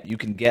favorite yet, you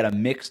can get a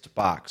mixed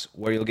box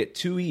where you'll get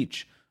 2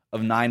 each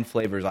of 9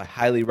 flavors. I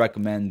highly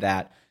recommend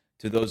that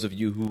to those of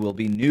you who will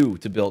be new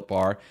to Built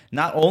Bar.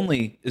 Not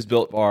only is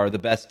Built Bar the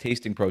best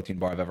tasting protein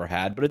bar I've ever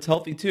had, but it's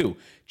healthy too.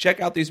 Check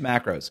out these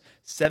macros: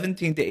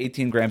 17 to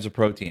 18 grams of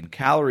protein,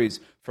 calories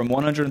from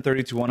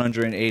 130 to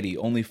 180,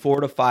 only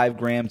 4 to 5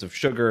 grams of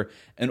sugar,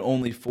 and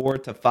only 4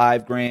 to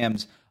 5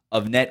 grams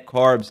of net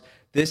carbs.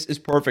 This is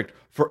perfect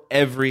for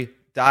every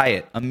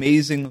diet.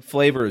 Amazing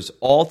flavors,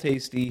 all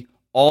tasty,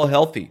 all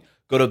healthy.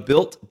 Go to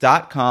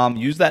Built.com,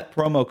 use that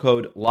promo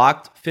code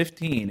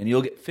LOCKED15, and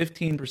you'll get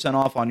 15%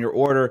 off on your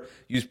order.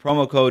 Use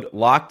promo code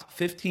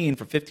LOCKED15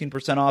 for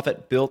 15% off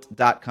at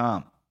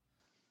Built.com.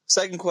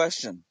 Second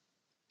question: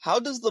 how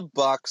does the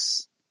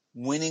Bucks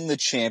winning the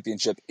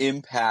championship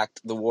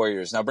impact the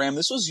Warriors? Now, Bram,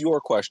 this was your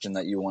question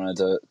that you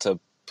wanted to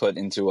put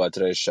into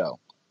today's show.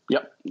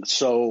 Yep.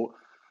 So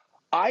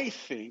I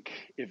think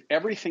if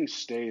everything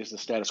stays the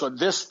status quo,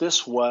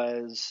 this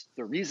was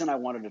the reason I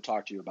wanted to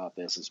talk to you about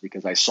this, is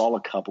because I saw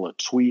a couple of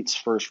tweets,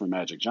 first from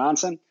Magic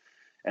Johnson,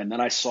 and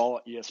then I saw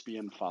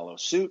ESPN follow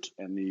suit,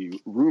 and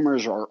the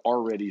rumors are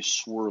already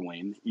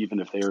swirling, even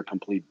if they are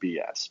complete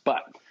BS.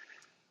 But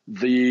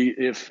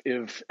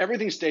if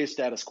everything stays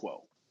status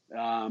quo,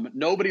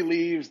 nobody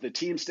leaves, the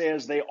team stay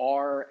as they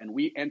are, and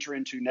we enter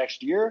into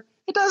next year,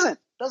 it doesn't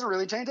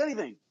really change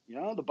anything.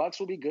 The Bucks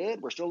will be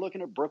good. We're still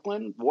looking at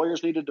Brooklyn.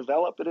 Warriors need to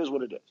develop. It is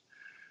what it is.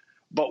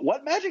 But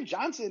what Magic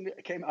Johnson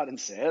came out and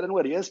said, and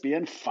what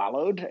ESPN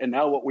followed, and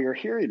now what we are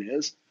hearing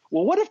is,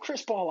 well, what if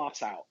Chris Paul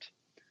opts out?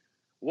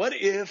 What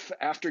if,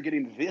 after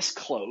getting this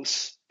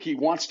close, he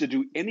wants to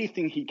do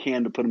anything he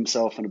can to put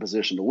himself in a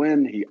position to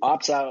win? He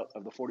opts out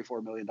of the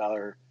 $44 million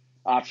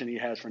option he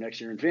has for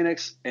next year in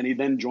Phoenix, and he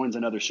then joins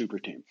another super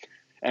team.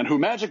 And who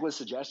Magic was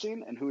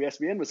suggesting, and who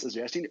ESPN was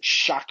suggesting,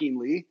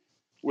 shockingly,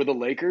 were the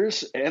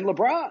Lakers and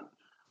LeBron.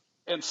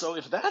 And so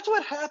if that's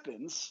what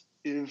happens,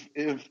 if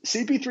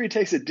CP3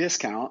 takes a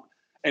discount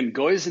and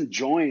goes and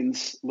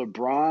joins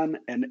LeBron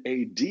and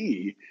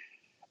AD,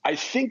 I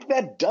think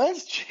that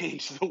does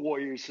change the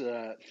Warriors'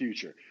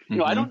 future.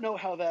 I don't know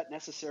how that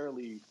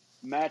necessarily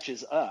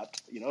matches up.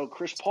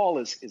 Chris Paul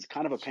is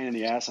kind of a pain in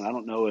the ass, and I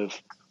don't know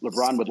if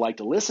LeBron would like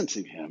to listen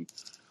to him.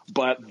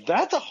 But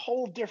that's a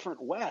whole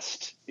different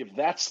West if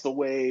that's the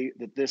way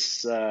that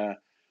that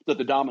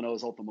the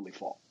dominoes ultimately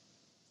fall.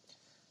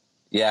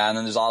 Yeah, and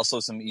then there's also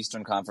some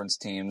Eastern Conference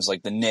teams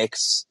like the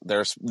Knicks.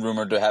 They're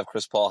rumored to have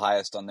Chris Paul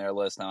highest on their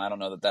list. Now, I don't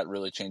know that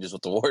really changes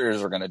what the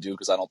Warriors are going to do,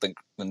 because I don't think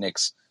the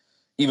Knicks,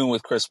 even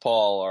with Chris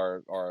Paul,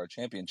 are a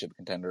championship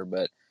contender.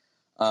 But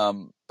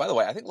by the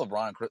way, I think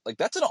LeBron and Chris,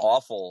 that's an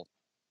awful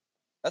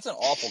That's an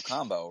awful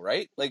combo,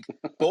 right? Like,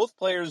 both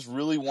players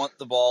really want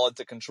the ball and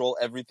to control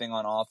everything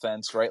on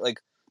offense, right? Like,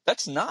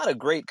 that's not a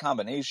great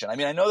combination. I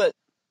mean, I know that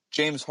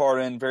James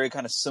Harden, very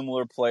kind of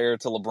similar player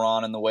to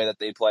LeBron in the way that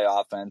they play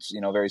offense,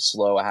 very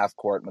slow, half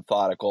court,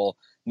 methodical,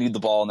 need the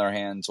ball in their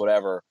hands,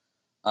 whatever.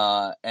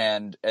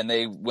 And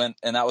they went,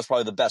 and that was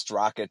probably the best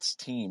Rockets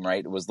team,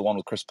 right? It was the one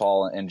with Chris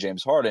Paul and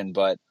James Harden,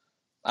 but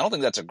I don't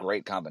think that's a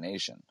great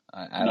combination.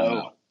 I don't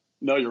know.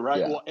 No, you're right.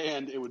 Yeah. Well,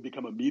 and it would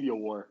become a media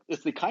war.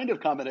 It's the kind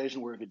of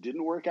combination where if it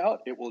didn't work out,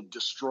 it will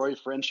destroy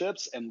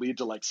friendships and lead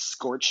to like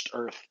scorched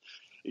earth.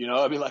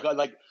 I mean,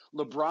 like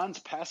LeBron's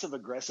passive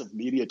aggressive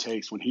media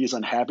takes when he's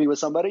unhappy with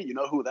somebody. You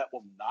know who that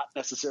will not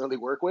necessarily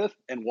work with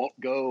and won't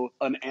go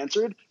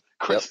unanswered?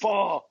 Chris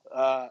Paul.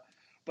 But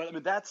I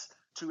mean, that's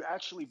to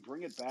actually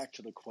bring it back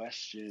to the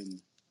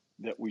question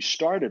that we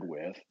started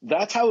with.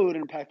 That's how it would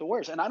impact the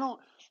Warriors. And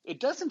it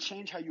doesn't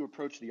change how you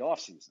approach the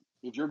offseason.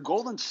 If you're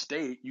Golden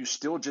State, you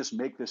still just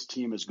make this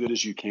team as good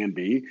as you can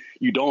be.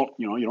 You don't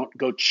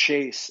go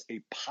chase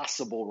a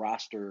possible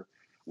roster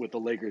with the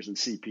Lakers and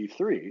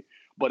CP3,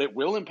 but it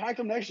will impact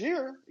them next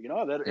year.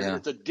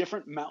 It's a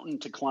different mountain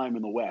to climb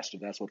in the West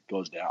if that's what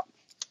goes down.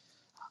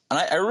 And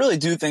I really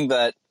do think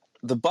that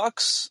the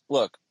Bucks,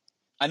 look,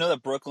 I know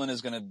that Brooklyn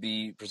is going to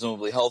be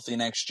presumably healthy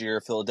next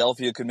year.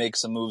 Philadelphia could make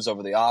some moves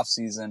over the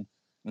offseason.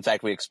 In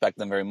fact, we expect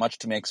them very much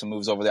to make some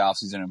moves over the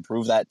offseason and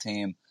improve that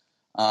team.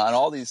 And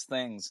all these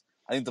things,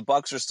 I think the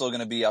Bucks are still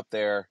going to be up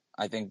there.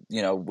 I think,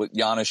 what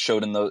Giannis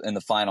showed in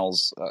the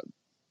finals,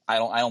 I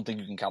don't think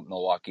you can count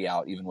Milwaukee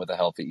out even with a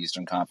healthy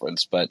Eastern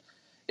Conference, but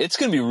it's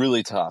going to be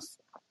really tough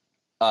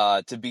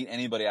to beat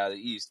anybody out of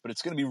the East, but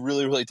it's going to be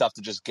really, really tough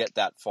to just get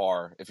that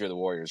far if you're the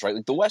Warriors, right?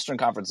 Like, the Western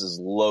Conference is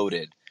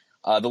loaded.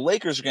 The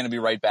Lakers are going to be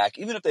right back.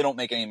 Even if they don't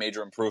make any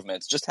major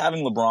improvements, just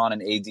having LeBron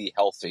and AD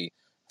healthy,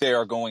 they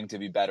are going to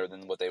be better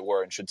than what they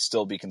were and should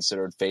still be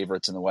considered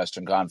favorites in the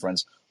Western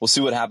Conference. We'll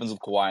see what happens with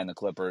Kawhi and the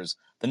Clippers.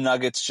 The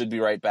Nuggets should be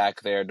right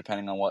back there,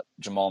 depending on what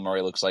Jamal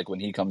Murray looks like when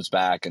he comes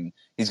back. And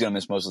he's going to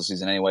miss most of the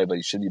season anyway, but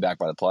he should be back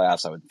by the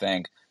playoffs, I would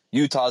think.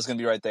 Utah's going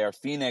to be right there.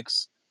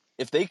 Phoenix,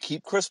 if they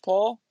keep Chris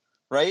Paul,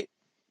 right,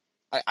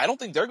 I don't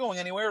think they're going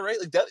anywhere, right?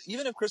 Like,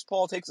 even if Chris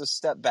Paul takes a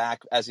step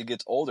back as he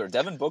gets older,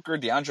 Devin Booker,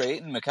 DeAndre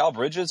Ayton, Mikal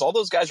Bridges, all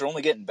those guys are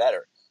only getting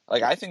better.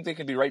 Like, I think they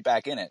could be right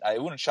back in it.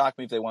 It wouldn't shock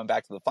me if they went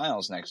back to the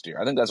finals next year.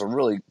 I think that's a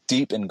really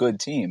deep and good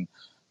team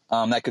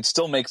that could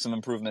still make some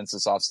improvements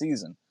this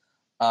offseason.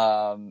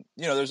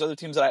 There's other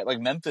teams that like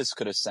Memphis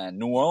could ascend,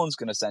 New Orleans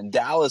could ascend,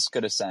 Dallas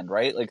could ascend,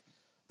 right? Like,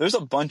 there's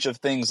a bunch of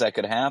things that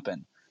could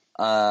happen.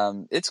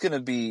 It's going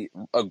to be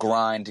a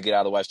grind to get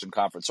out of the Western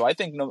Conference. So I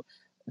think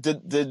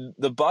did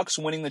the Bucks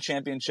winning the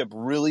championship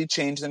really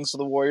change things for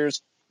the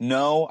Warriors?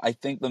 No, I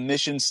think the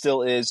mission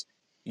still is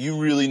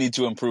you really need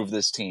to improve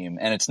this team,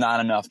 and it's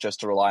not enough just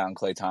to rely on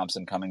Klay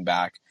Thompson coming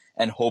back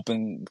and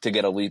hoping to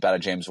get a leap out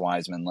of James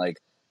Wiseman. Like,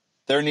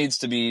 there needs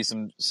to be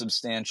some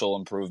substantial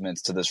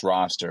improvements to this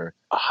roster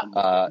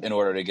in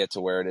order to get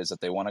to where it is that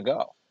they want to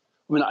go.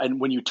 I mean, and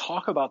when you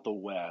talk about the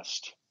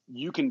West,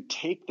 you can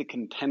take the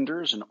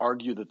contenders and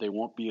argue that they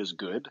won't be as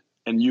good.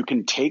 And you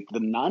can take the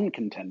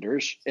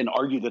non-contenders and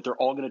argue that they're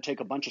all going to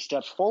take a bunch of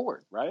steps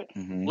forward, right?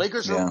 Mm-hmm.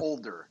 Lakers are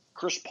older.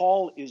 Chris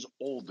Paul is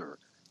older.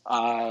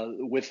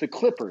 With the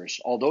Clippers,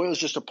 although it was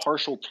just a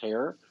partial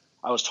tear,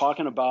 I was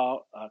talking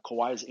about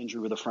Kawhi's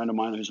injury with a friend of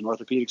mine who's an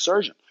orthopedic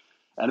surgeon.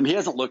 And he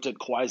hasn't looked at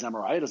Kawhi's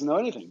MRI. He doesn't know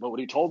anything. But what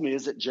he told me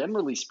is that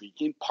generally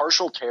speaking,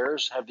 partial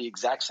tears have the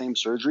exact same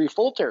surgery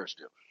full tears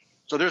do.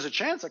 So there's a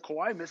chance that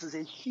Kawhi misses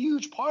a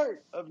huge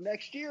part of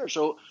next year.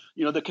 So,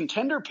 the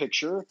contender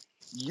picture,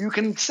 you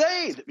can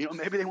say that,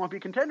 maybe they won't be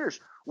contenders.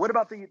 What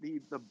about the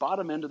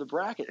bottom end of the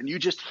bracket? And you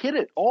just hit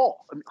it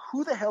all. I mean,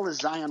 who the hell is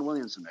Zion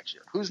Williamson next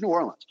year? Who's New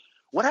Orleans?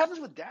 What happens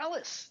with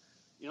Dallas?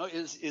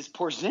 Is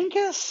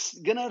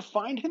Porzingis going to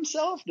find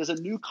himself? Does a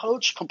new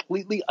coach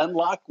completely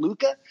unlock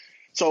Luka?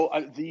 So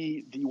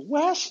the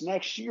West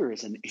next year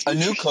is a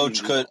new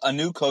coach could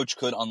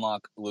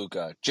unlock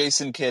Luka.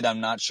 Jason Kidd,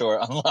 I'm not sure,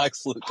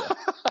 unlocks Luka.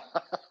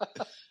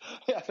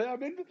 I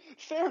mean,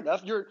 fair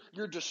enough.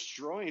 You're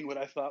destroying what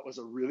I thought was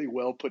a really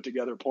well put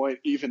together point,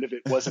 even if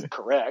it wasn't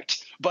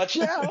correct. But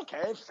yeah,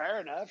 okay, fair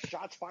enough.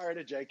 Shots fired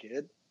at J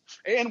Kidd.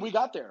 And we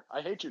got there.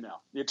 I hate you now.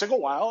 It took a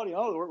while.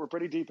 We're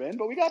pretty deep in,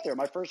 but we got there.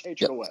 My first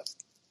hatred of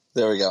West.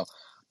 There we go.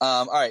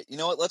 All right. You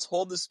know what? Let's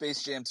hold the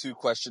Space Jam 2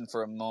 question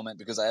for a moment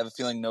because I have a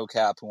feeling No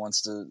Cap, who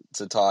wants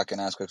to talk and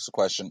ask us a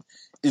question,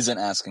 isn't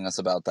asking us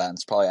about that.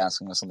 It's probably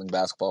asking us something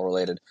basketball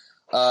related.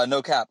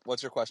 No Cap,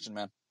 what's your question,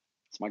 man?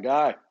 It's my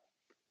guy.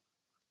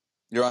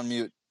 You're on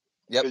mute.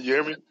 Yep. Can you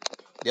hear me?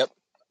 Yep.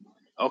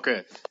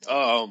 Okay.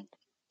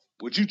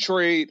 Would you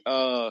trade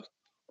the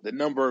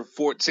number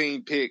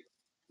 14 pick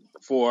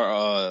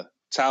for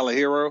Tyler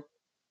Hero?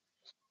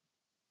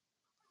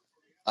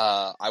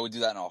 I would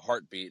do that in a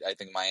heartbeat. I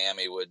think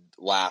Miami would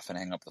laugh and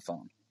hang up the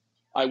phone.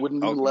 I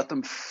wouldn't even let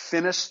them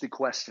finish the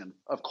question.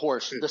 Of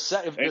course. The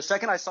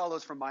second I saw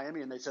those from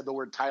Miami and they said the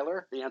word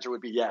Tyler, the answer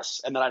would be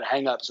yes. And then I'd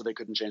hang up so they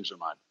couldn't change their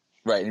mind.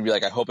 Right, and you'd be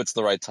like, I hope it's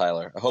the right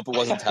Tyler. I hope it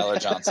wasn't Tyler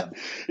Johnson.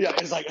 Yeah,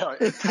 it's like,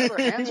 is Tyler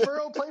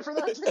Hansborough play for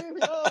that team?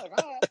 Like,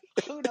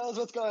 who knows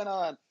what's going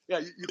on? Yeah,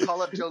 you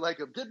call up Joe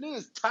Lacob. Good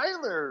news,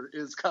 Tyler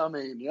is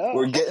coming. Yeah,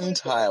 We're getting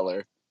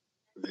Tyler.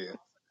 Yeah.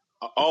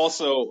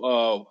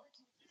 Also,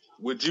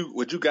 would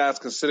you guys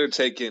consider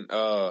taking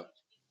what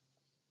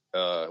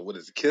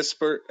is it,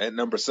 Kispert at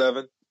number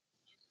 7?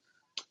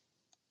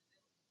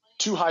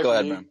 Too high Go for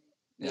ahead, me. man.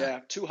 Yeah,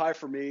 too high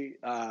for me.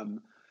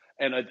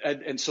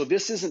 And so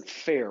this isn't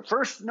fair.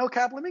 First, No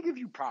Cap, let me give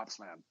you props,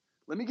 man.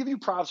 Let me give you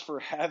props for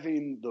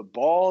having the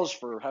balls,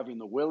 for having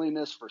the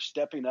willingness, for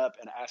stepping up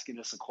and asking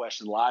us a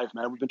question live,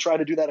 man. We've been trying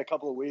to do that a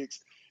couple of weeks,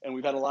 and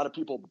we've had a lot of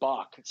people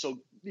balk. So,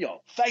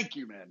 thank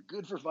you, man.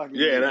 Good for fucking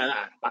Yeah, you. and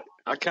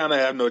I kind of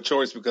have no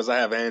choice because I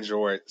have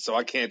Android, so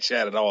I can't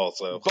chat at all.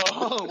 So,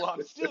 well,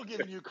 I'm still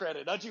giving you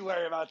credit. Don't you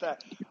worry about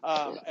that.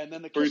 And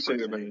then the appreciate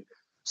Kispert it, thing. man.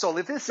 So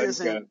if this Thanks,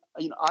 isn't,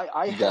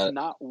 I have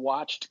not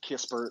watched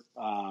Kispert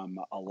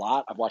a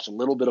lot. I've watched a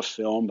little bit of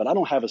film, but I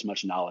don't have as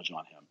much knowledge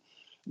on him.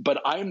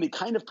 But I am the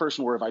kind of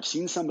person where if I've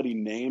seen somebody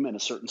name in a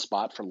certain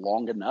spot for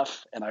long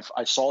enough, and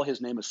I saw his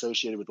name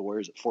associated with the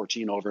Warriors at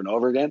 14 over and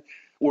over again,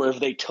 where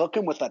if they took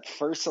him with that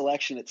first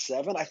selection at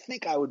 7, I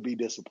think I would be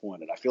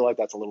disappointed. I feel like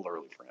that's a little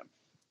early for him.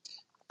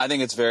 I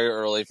think it's very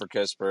early for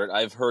Kispert.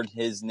 I've heard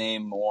his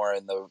name more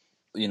in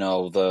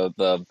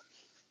the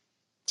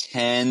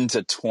 10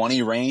 to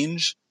 20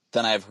 range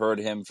than I've heard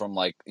him from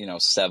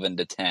 7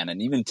 to 10.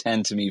 And even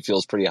 10 to me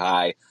feels pretty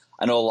high.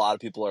 I know a lot of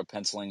people are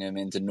penciling him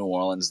into New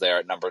Orleans there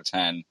at number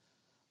 10.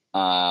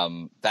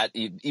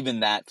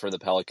 That for the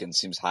Pelicans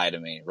seems high to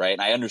me, right?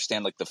 And I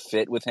understand the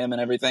fit with him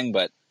and everything,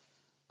 but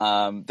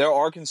there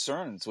are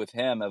concerns with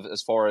him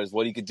as far as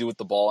what he could do with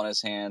the ball in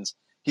his hands.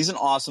 He's an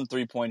awesome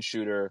 3-point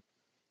shooter,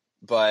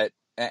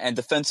 and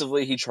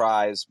defensively he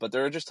tries, but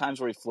there are just times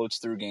where he floats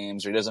through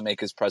games or he doesn't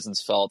make his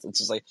presence felt. It's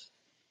just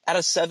at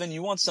a 7,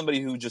 you want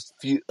somebody who just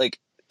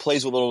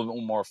plays with a little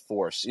bit more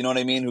force. You know what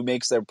I mean? Who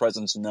makes their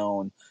presence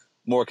known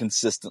more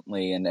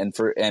consistently. And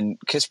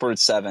Kispert at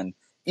 7,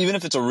 even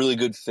if it's a really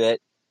good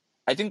fit,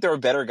 I think there are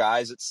better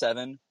guys at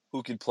 7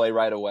 who could play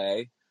right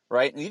away,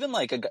 right? And even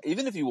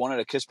even if you wanted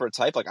a Kispert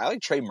type, I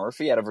like Trey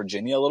Murphy out of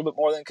Virginia a little bit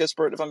more than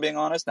Kispert, if I'm being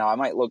honest. Now I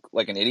might look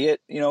like an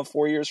idiot,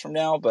 4 years from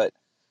now, but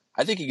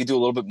I think he could do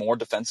a little bit more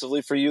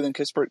defensively for you than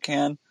Kispert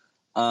can.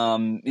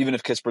 Even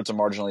if Kispert's a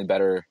marginally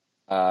better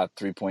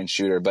 3-point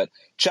shooter. But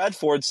Chad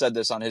Ford said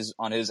this on his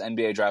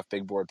NBA Draft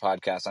Big Board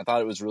podcast. I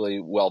thought it was really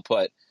well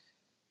put.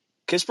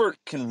 Kispert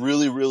can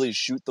really, really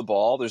shoot the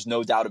ball. There's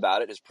no doubt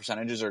about it. His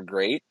percentages are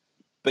great,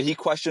 but he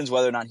questions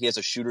whether or not he has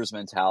a shooter's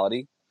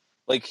mentality.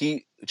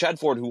 Chad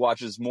Ford, who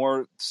watches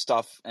more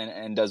stuff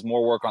and does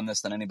more work on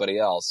this than anybody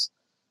else,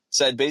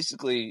 said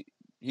basically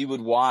he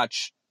would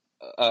watch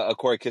a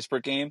Corey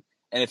Kispert game,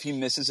 and if he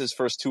misses his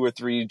first 2 or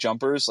 3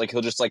 jumpers,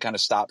 he'll just kind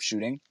of stop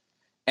shooting.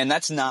 And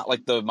that's not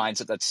the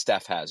mindset that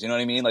Steph has. You know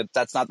what I mean?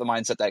 That's not the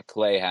mindset that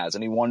Clay has.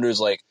 And he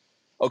wonders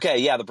okay,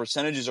 yeah, the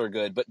percentages are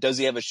good, but does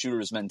he have a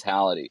shooter's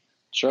mentality?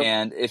 Sure.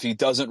 And if he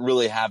doesn't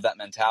really have that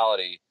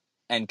mentality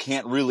and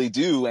can't really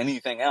do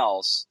anything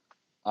else,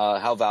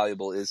 how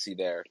valuable is he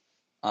there?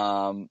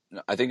 I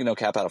think No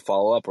Cap had a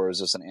follow-up, or is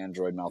this an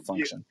Android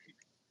malfunction?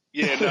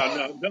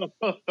 Yeah,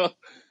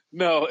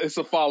 no, it's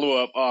a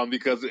follow-up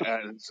because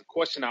it's a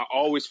question I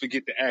always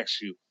forget to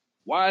ask you.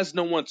 Why is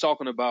no one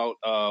talking about,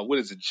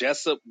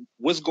 Jessup?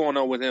 What's going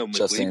on with him?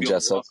 Justinian Will he be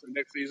Jessup. on the roster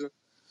next season?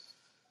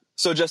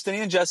 So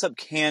Justinian Jessup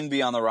can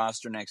be on the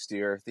roster next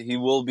year. He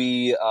will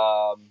be,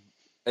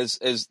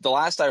 as the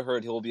last I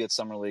heard, he'll be at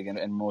Summer League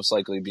and most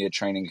likely be at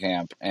training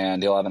camp,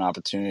 and he'll have an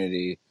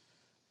opportunity.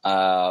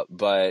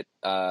 But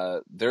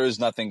there is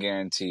nothing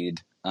guaranteed.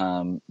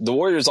 The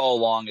Warriors all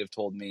along have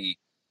told me,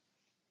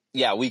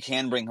 yeah, we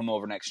can bring him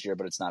over next year,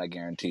 but it's not a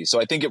guarantee. So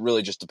I think it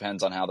really just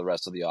depends on how the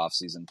rest of the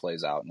offseason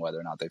plays out and whether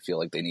or not they feel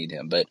like they need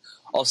him. But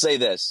I'll say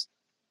this.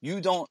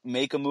 You don't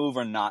make a move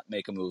or not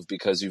make a move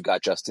because you've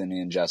got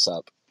Justinian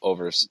Jessup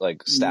over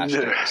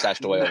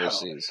stashed away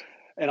overseas.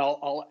 And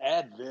I'll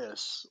add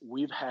this.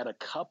 We've had a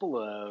couple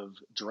of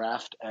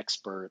draft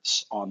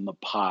experts on the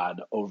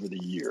pod over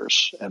the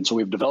years. And so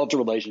we've developed a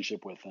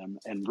relationship with them.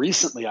 And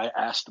recently I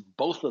asked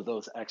both of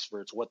those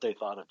experts what they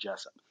thought of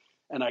Jessup.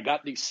 And I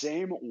got the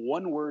same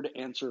one-word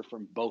answer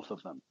from both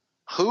of them.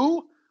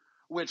 Who?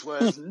 Which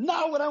was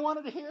not what I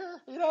wanted to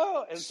hear,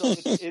 And so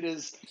it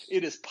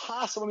is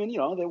possible. I mean,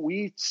 that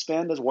we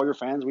spend, as Warrior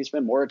fans, we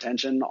spend more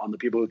attention on the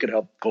people who could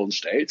help Golden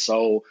State.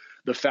 So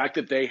the fact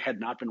that they had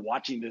not been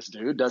watching this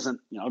dude doesn't,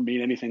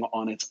 mean anything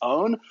on its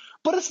own.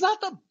 But it's not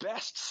the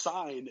best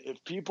sign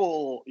if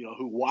people,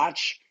 who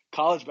watch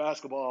college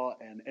basketball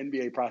and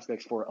NBA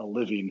prospects for a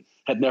living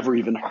had never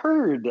even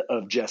heard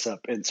of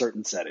Jessup in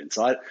certain settings.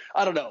 So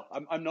I don't know.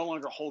 I'm no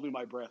longer holding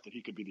my breath that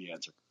he could be the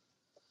answer.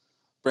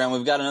 Brand,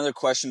 we've got another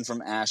question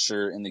from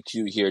Asher in the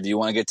queue here. Do you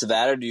want to get to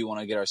that, or do you want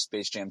to get our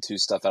Space Jam 2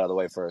 stuff out of the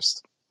way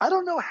first? I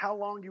don't know how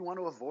long you want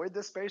to avoid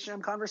this Space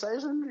Jam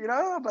conversation,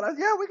 but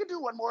yeah, we could do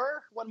one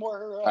more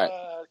right.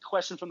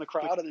 question from the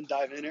crowd and then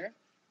dive in here.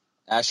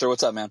 Asher,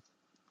 what's up, man?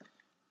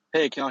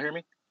 Hey, can y'all hear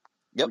me?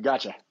 Yep. We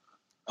gotcha.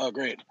 Oh,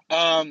 great.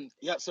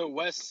 Yeah, so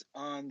Wes,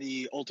 on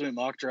the Ultimate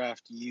Mock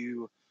Draft,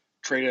 you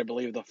traded, I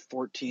believe, the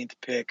 14th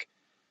pick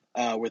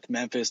with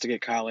Memphis to get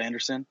Kyle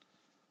Anderson.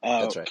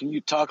 That's right. Can you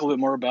talk a little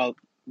bit more about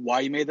why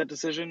you made that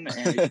decision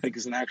and if you think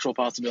it's an actual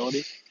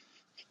possibility?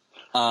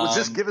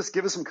 Just give us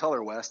some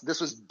color, Wes.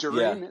 This was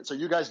during, so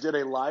you guys did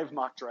a live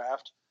mock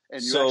draft,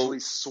 and you actually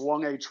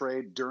swung a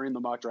trade during the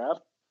mock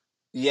draft?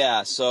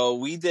 Yeah, so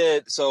we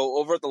did. So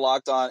over at the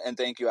Locked On, and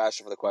thank you,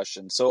 Asher, for the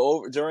question.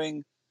 So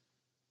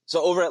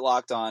over at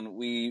Locked On,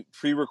 we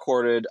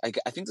pre-recorded. I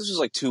think this was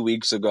like 2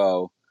 weeks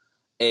ago,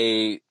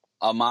 a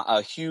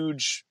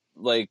huge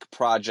like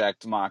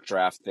project mock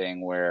draft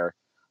thing where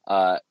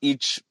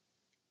each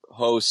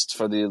host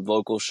for the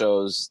local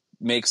shows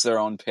makes their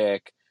own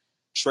pick.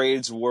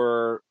 Trades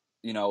were,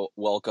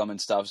 welcome and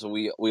stuff. So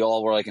we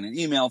all were like in an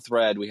email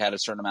thread. We had a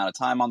certain amount of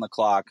time on the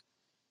clock.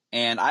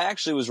 And I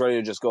actually was ready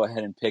to just go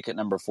ahead and pick at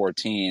number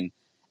 14.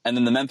 And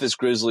then the Memphis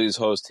Grizzlies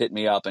host hit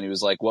me up and he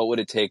was like, what would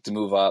it take to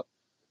move up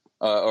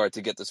or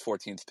to get this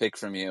 14th pick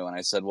from you? And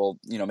I said, well,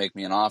 make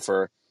me an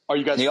offer. Are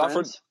you guys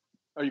friends?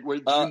 Offered, do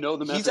you know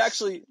the Memphis? He's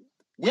actually,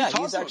 he's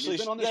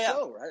been on the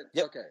show, right?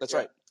 Yep, okay, that's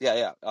right.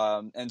 Yeah.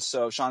 And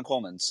so Sean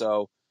Coleman.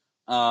 So,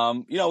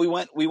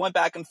 we went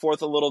back and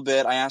forth a little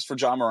bit. I asked for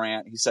John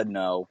Morant. He said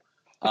no.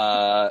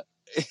 And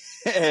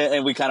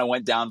we kind of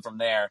went down from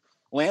there.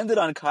 Landed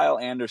on Kyle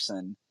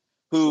Anderson,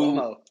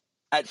 who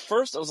at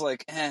first I was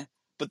like,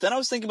 but then I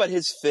was thinking about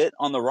his fit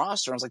on the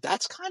roster. I was like,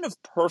 that's kind of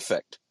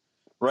perfect,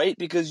 right?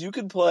 Because you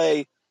could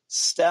play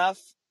Steph,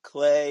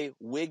 Clay,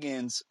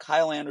 Wiggins,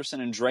 Kyle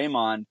Anderson, and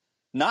Draymond,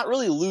 not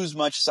really lose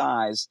much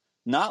size,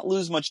 not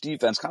lose much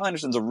defense. Kyle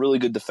Anderson's a really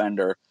good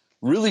defender,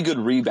 really good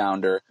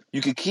rebounder.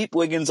 You could keep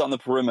Wiggins on the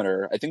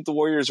perimeter. I think the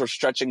Warriors are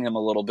stretching him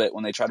a little bit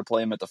when they try to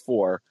play him at the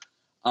 4.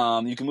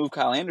 You can move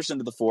Kyle Anderson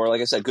to the 4.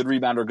 Like I said, good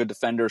rebounder, good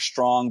defender,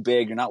 strong,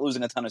 big. You're not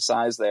losing a ton of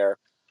size there.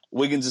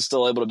 Wiggins is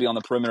still able to be on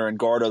the perimeter and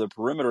guard other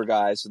perimeter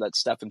guys so that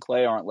Steph and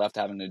Clay aren't left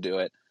having to do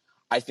it.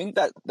 I think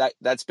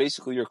that's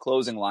basically your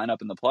closing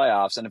lineup in the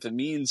playoffs. And if it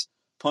means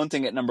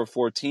punting at number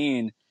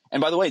 14,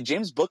 and by the way,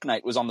 James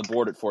Bouknight was on the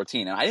board at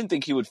 14, and I didn't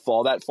think he would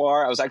fall that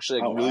far. I was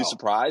actually really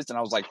surprised, and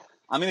I was like,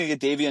 I'm going to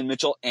get Davion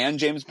Mitchell and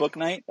James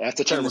Bouknight.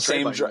 That's a terrible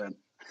trade.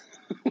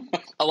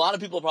 A lot of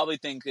people probably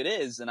think it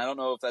is, and I don't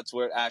know if that's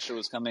where Asher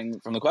was coming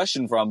from the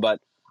question from, but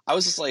I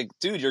was just like,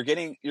 dude,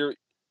 you're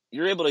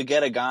able to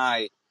get a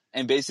guy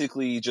and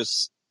basically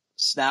just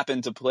snap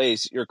into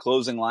place your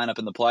closing lineup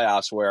in the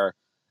playoffs, where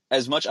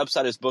as much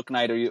upside as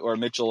Bouknight or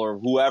Mitchell or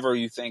whoever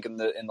you think in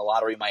the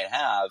lottery might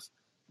have,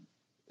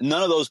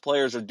 none of those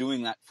players are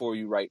doing that for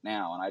you right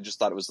now. And I just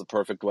thought it was the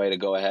perfect way to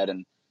go ahead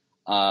and,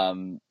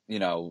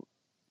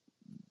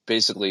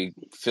 basically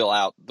fill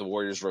out the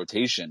Warriors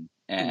rotation.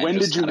 And when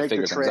did you make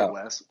the trade,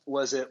 Wes?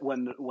 Was it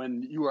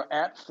when you were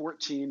at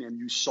 14 and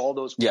you saw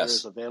those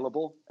players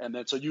available? And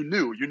then, so you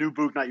knew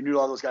Bouknight, you knew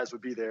all those guys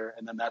would be there.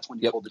 And then that's when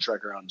you pulled the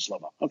trigger on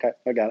slow-mo. Okay.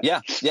 I got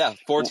it. Yeah.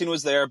 14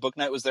 was there.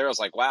 Bouknight was there. I was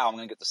like, wow, I'm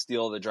going to get the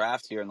steal of the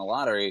draft here in the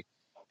lottery.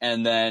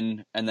 And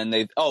then and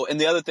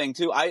the other thing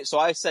too, I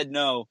said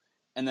no.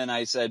 And then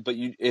I said, but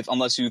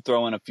unless you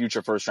throw in a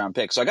future first round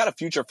pick. So I got a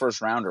future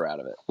first rounder out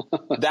of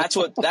it. That's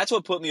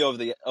what put me over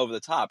the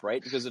top, right?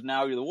 Because if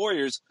now you're the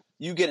Warriors,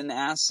 you get an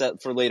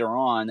asset for later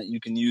on that you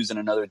can use in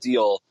another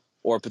deal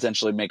or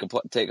potentially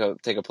take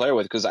a player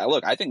with. Because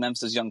I think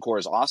Memphis' young core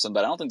is awesome,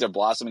 but I don't think they're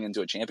blossoming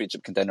into a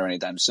championship contender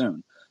anytime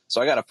soon. So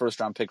I got a first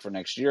round pick for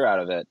next year out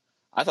of it.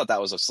 I thought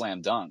that was a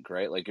slam dunk,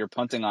 right? Like you're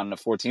punting on the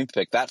 14th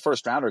pick. That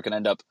first rounder can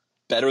end up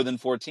better than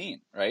 14,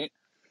 right?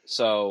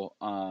 So,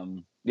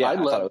 I thought it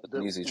was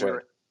an easy trade.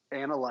 We're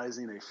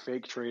analyzing a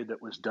fake trade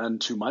that was done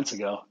 2 months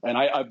ago, and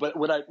what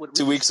really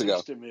 2 weeks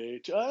ago to me,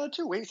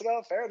 2 weeks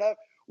ago, fair enough.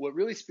 What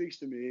really speaks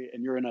to me,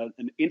 and you're in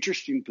an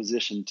interesting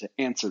position to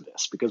answer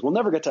this, because we'll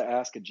never get to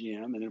ask a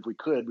GM, and if we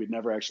could, we'd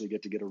never actually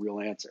get a real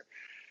answer.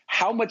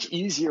 How much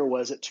easier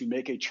was it to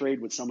make a trade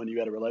with someone you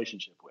had a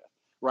relationship with,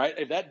 right?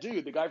 If that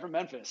dude, the guy from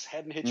Memphis,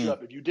 hadn't hit you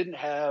up, if you didn't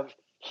have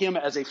him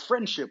as a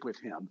friendship with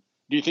him,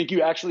 do you think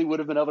you actually would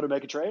have been able to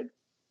make a trade?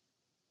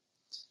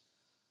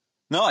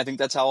 No, I think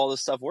that's how all this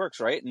stuff works,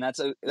 right? And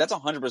that's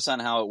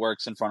 100% how it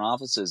works in front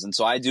offices. And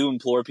so I do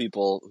implore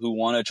people who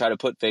want to try to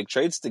put fake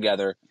trades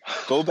together,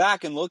 go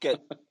back and look at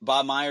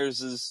Bob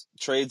Myers'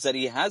 trades that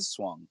he has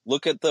swung.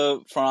 Look at the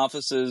front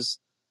offices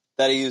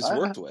that he's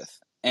worked with.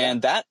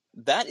 And that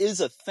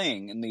is a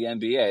thing in the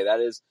NBA.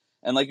 That is,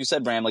 and like you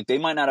said, Bram, like they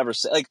might not ever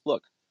say, like,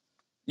 look,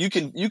 you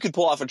could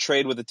pull off a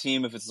trade with a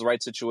team if it's the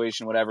right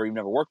situation, whatever. You've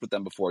never worked with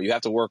them before. You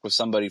have to work with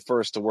somebody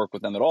first to work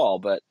with them at all.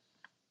 But,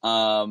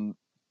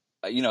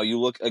 you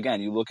look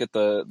at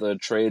the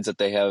trades that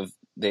they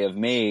have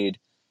made,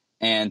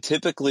 and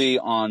typically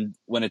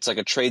when it's like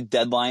a trade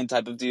deadline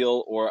type of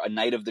deal or a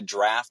night of the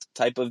draft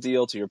type of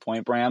deal, to your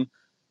point, Bram,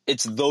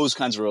 it's those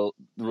kinds of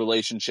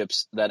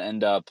relationships that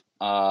end up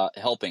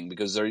helping,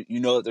 because that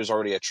there's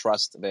already a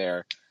trust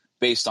there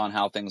based on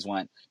how things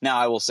went. Now,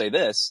 I will say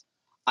this.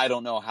 I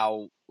don't know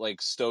how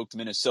stoked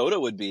Minnesota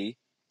would be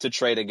to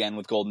trade again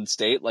with Golden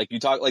State. Like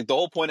the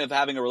whole point of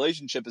having a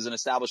relationship is an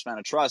established amount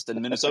of trust. And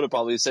Minnesota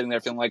probably is sitting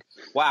there feeling like,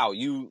 wow,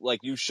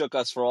 you shook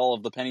us for all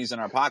of the pennies in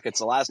our pockets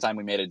the last time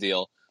we made a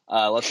deal.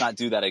 Let's not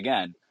do that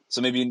again.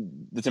 So maybe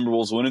the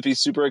Timberwolves wouldn't be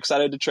super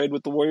excited to trade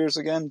with the Warriors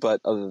again.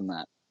 But other than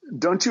that.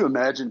 Don't you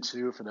imagine,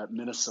 too, for that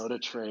Minnesota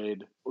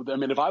trade? I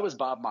mean, if I was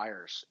Bob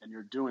Myers and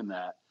you're doing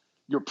that,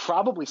 you're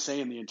probably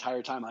saying the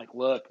entire time, like,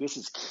 look, this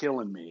is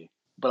killing me,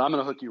 but I'm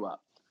going to hook you up.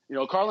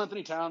 Karl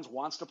Anthony Towns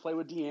wants to play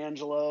with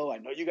D'Angelo. I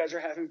know you guys are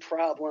having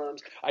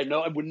problems. I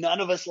know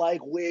none of us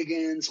like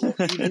Wiggins. We'll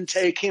even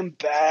take him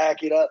back,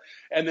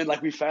 And then,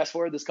 we fast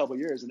forward this couple of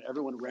years and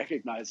everyone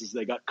recognizes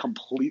they got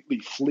completely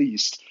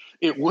fleeced.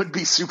 It would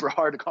be super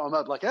hard to call him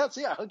up. Like, yeah,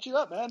 see, I hooked you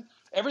up, man.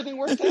 Everything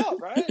worked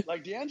out, right?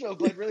 Like, D'Angelo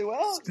played really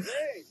well.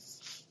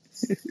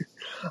 Great.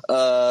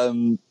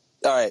 All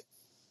right.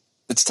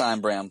 It's time,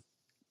 Bram.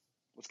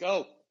 Let's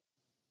go.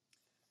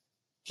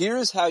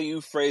 Here's how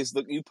you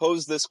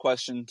posed this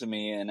question to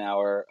me in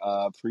our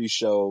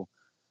pre-show,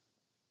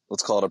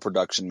 let's call it a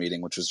production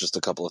meeting, which was just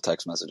a couple of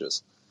text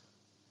messages.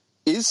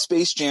 Is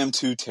Space Jam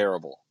 2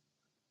 terrible?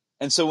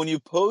 And so when you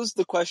posed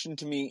the question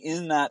to me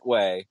in that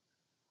way,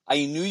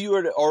 I knew you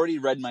had already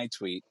read my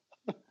tweet.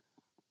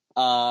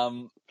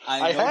 I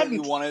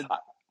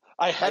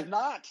had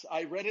not.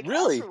 I read it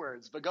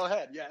afterwards, but go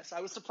ahead. Yes,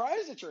 I was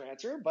surprised at your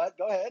answer, but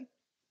go ahead.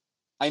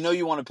 I know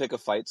you want to pick a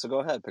fight, so go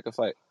ahead, pick a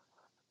fight.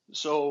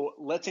 So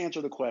let's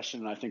answer the question,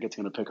 and I think it's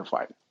going to pick a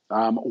fight.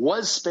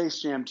 Was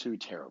Space Jam 2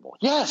 terrible?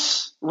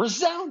 Yes.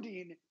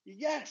 Resounding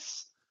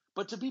yes.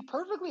 But to be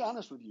perfectly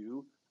honest with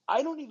you,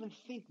 I don't even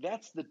think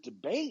that's the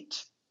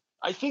debate.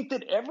 I think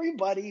that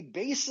everybody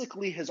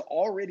basically has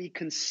already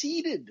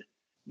conceded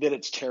that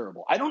it's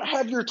terrible. I don't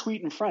have your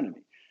tweet in front of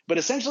me, but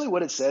essentially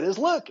what it said is,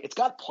 look, it's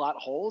got plot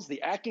holes.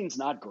 The acting's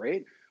not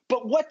great.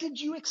 But what did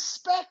you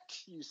expect,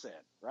 you said,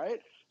 right?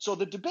 So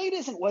the debate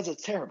isn't, was it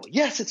terrible?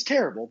 Yes, it's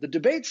terrible. The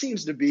debate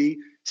seems to be,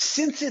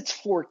 since it's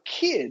for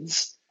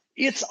kids,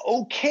 it's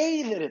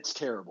okay that it's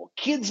terrible.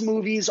 Kids'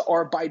 movies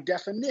are by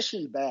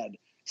definition bad,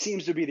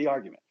 seems to be the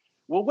argument.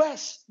 Well,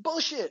 Wes,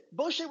 bullshit.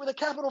 Bullshit with a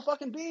capital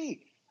fucking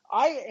B.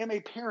 I am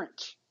a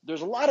parent.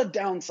 There's a lot of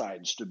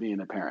downsides to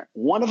being a parent.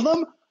 One of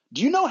them,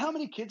 do you know how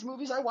many kids'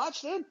 movies I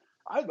watched in?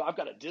 I've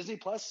got a Disney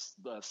Plus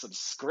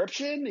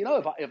subscription.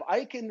 If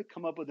I can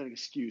come up with an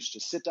excuse to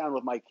sit down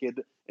with my kid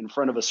in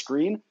front of a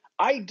screen,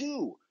 I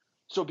do.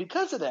 So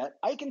because of that,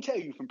 I can tell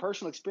you from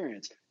personal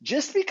experience,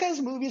 just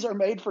because movies are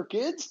made for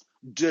kids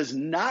does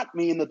not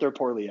mean that they're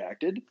poorly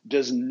acted,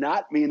 does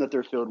not mean that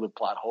they're filled with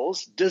plot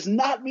holes, does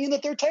not mean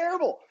that they're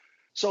terrible.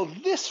 So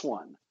this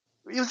one,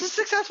 it was a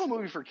successful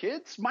movie for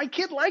kids. My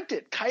kid liked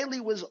it.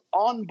 Kylie was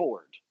on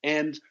board.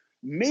 And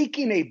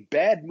making a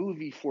bad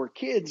movie for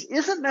kids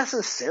isn't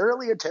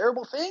necessarily a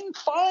terrible thing.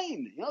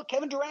 Fine.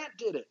 Kevin Durant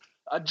did it.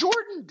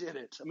 Jordan did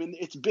it. I mean,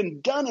 it's been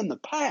done in the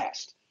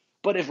past.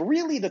 But if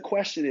really the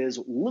question is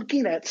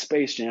looking at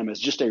Space Jam as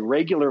just a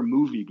regular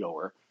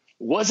moviegoer,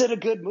 was it a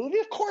good movie?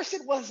 Of course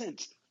it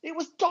wasn't. It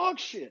was dog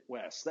shit,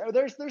 Wes.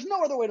 There's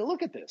no other way to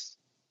look at this.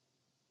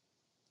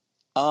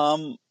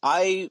 I'm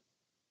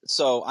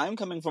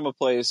coming from a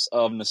place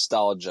of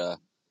nostalgia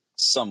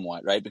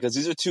somewhat, right? Because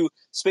these are two,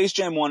 Space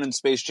Jam 1 and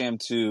Space Jam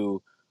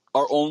 2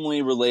 are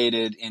only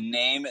related in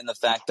name and the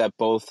fact that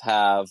both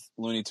have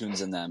Looney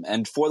Tunes in them.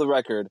 And for the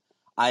record,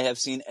 I have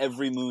seen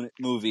every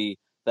movie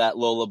that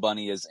Lola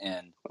Bunny is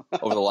in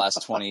over the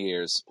last 20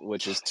 years,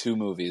 which is 2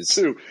 movies.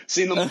 2.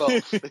 Seen them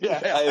both.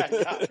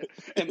 Yeah.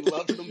 And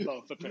loved them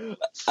both, apparently.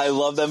 I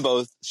love them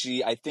both.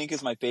 She, I think,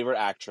 is my favorite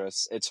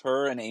actress. It's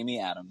her and Amy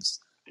Adams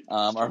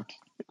are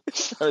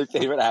my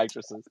favorite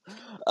actresses.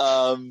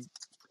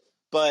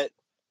 But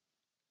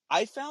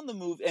I found the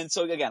movie, and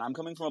so again, I'm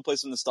coming from a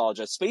place of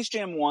nostalgia. Space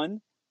Jam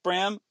 1,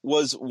 Bram,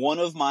 was one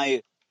of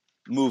my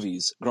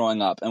movies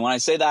growing up. And when I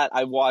say that,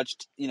 I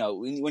watched,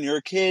 when you're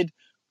a kid,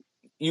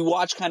 you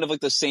watch kind of like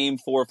the same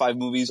 4 or 5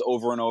 movies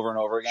over and over and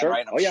over again, sure.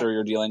 right? I'm sure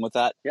you're dealing with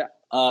that.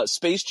 Yeah.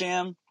 Space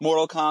Jam,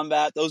 Mortal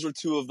Kombat, those were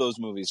 2 of those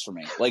movies for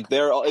me. Like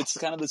it's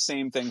kind of the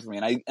same thing for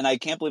me. And I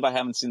can't believe I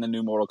haven't seen the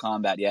new Mortal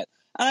Kombat yet.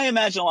 And I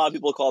imagine a lot of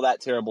people call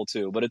that terrible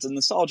too, but it's a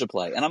nostalgia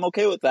play. And I'm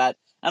okay with that.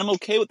 And I'm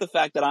okay with the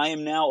fact that I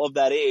am now of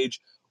that age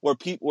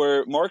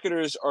where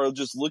marketers are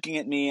just looking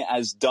at me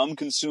as dumb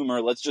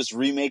consumer. Let's just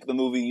remake the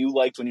movie you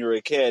liked when you were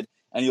a kid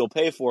and you'll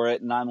pay for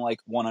it. And I'm like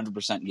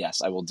 100%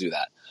 yes, I will do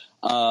that.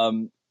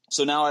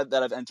 So now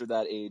that I've entered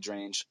that age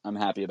range, I'm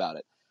happy about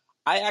it.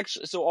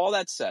 So all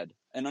that said,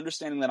 and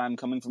understanding that I'm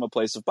coming from a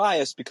place of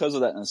bias because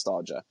of that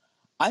nostalgia,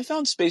 I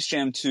found Space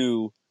Jam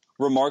 2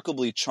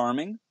 remarkably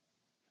charming.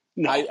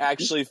 No. I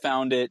actually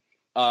found it.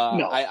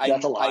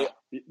 That's a lie.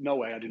 No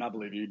way. I do not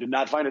believe you. You did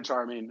not find it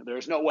charming.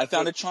 There's no way. I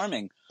found it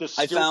charming.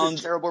 The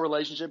terrible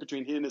relationship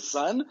between he and his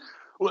son.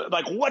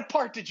 Like, what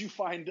part did you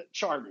find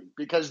charming?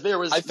 Because there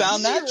was. I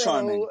found that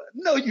charming.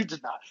 No, you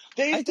did not.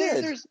 I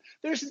did.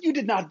 You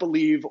did not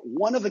believe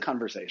one of the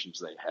conversations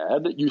they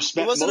had. You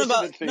spent. It wasn't most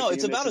about. of it thinking No,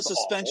 it's about a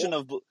suspension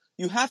of.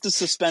 You have to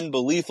suspend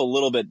belief a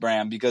little bit,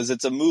 Bram, because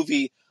it's a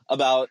movie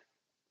about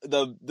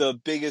the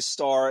biggest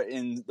star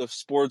in the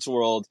sports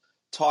world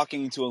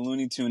talking to a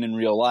Looney Tune in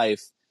real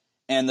life.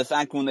 And the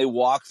fact when they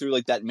walk through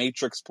like that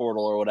Matrix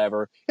portal or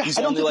whatever, he's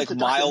only like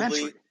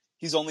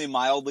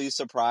mildly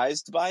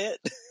surprised by it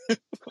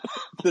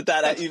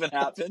that even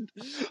happened,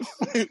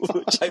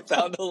 which I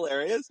found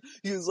hilarious.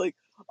 He was like,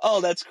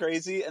 "Oh, that's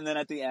crazy!" And then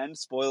at the end,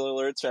 spoiler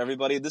alerts for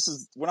everybody.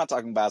 We're not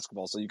talking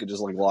basketball, so you could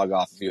just like log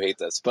off if you hate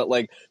this. But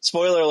like,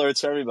 spoiler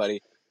alerts for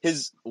everybody.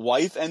 His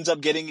wife ends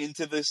up getting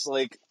into this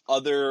like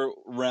other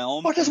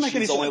realm. It doesn't make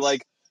any sense.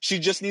 Like, she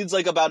just needs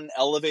like about an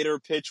elevator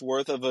pitch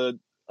worth of a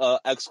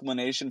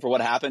explanation for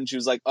what happened. She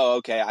was like, "Oh,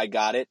 okay, I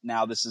got it.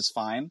 Now this is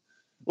fine."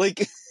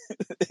 Like,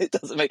 it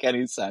doesn't make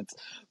any sense.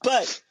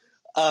 But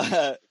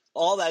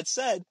all that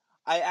said,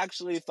 I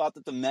actually thought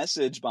that the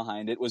message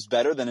behind it was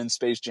better than in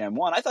Space Jam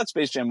 1. I thought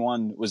Space Jam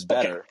 1 was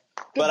better.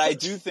 Okay. But I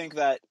do think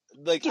that,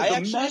 like, I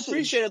actually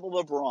appreciated that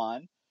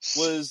LeBron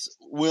was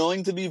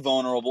willing to be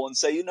vulnerable and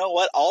say, you know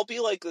what, I'll be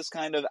like this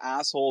kind of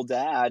asshole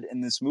dad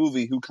in this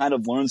movie who kind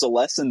of learns a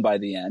lesson by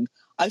the end.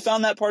 I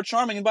found that part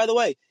charming. And by the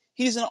way,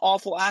 he's an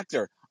awful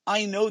actor.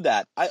 I know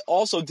that. I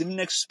also didn't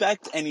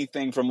expect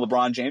anything from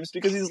LeBron James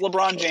because he's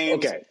LeBron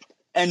James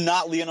and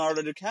not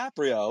Leonardo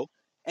DiCaprio.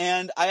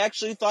 And I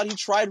actually thought he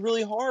tried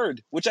really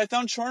hard, which I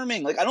found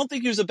charming. Like, I don't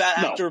think he was a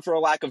bad actor for a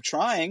lack of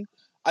trying.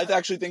 I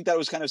actually think that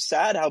was kind of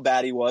sad how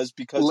bad he was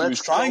because he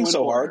was trying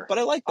so hard. But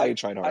I like that he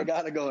tried hard. I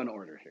got to go in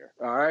order here.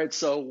 All right.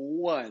 So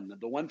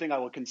the one thing I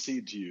will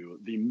concede to you,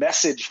 the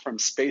message from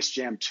Space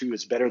Jam 2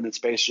 is better than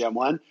Space Jam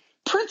 1.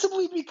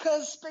 Principally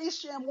because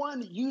Space Jam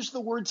 1 used the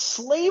word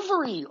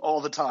slavery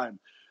all the time.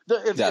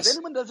 If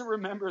anyone doesn't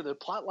remember the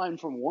plot line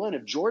from 1,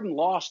 if Jordan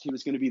lost, he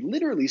was going to be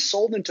literally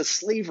sold into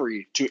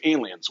slavery to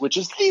aliens, which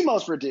is the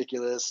most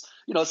ridiculous.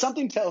 You know,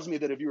 something tells me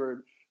that if you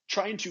were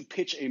trying to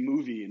pitch a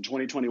movie in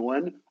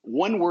 2021,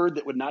 one word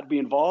that would not be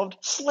involved,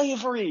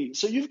 slavery.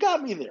 So you've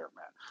got me there,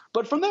 man.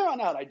 But from there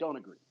on out, I don't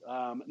agree.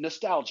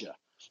 Nostalgia.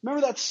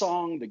 Remember that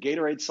song, the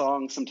Gatorade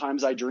song,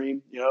 Sometimes I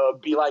Dream? You know,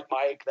 Be Like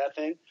Mike, that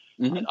thing?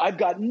 Mm-hmm. I've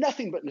got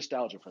nothing but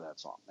nostalgia for that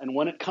song. And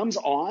when it comes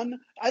on,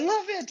 I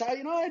love it.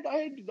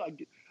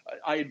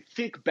 I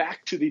think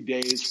back to the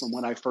days from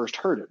when I first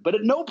heard it. But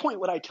at no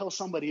point would I tell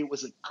somebody it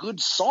was a good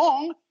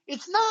song.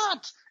 It's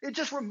not. It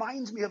just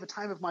reminds me of a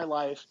time of my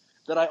life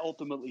that I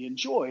ultimately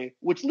enjoy,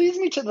 which leads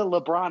me to the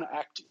LeBron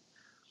acting.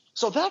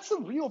 So that's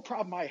the real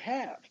problem I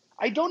have.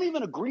 I don't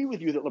even agree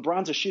with you that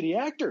LeBron's a shitty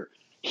actor.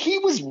 He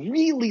was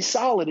really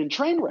solid in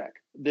Trainwreck,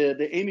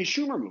 the Amy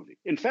Schumer movie.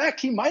 In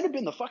fact, he might have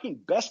been the fucking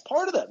best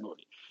part of that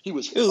movie. It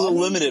was a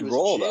limited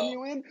role,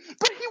 genuine, though.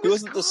 But he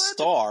wasn't the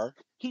star.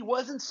 He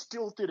wasn't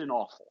stilted and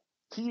awful.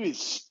 He is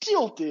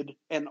stilted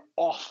and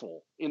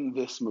awful in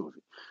this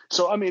movie.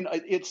 So, I mean,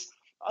 it's,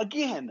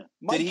 again.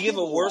 Did he give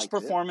a worse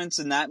performance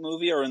in that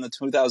movie or in the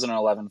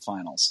 2011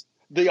 finals?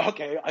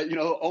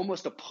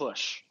 Almost a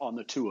push on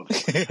the two of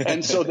them.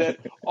 And so that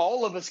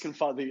all of us can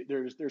follow.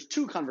 There's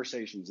two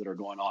conversations that are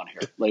going on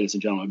here, ladies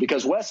and gentlemen,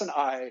 because Wes and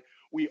I,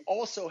 we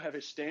also have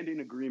a standing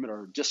agreement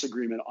or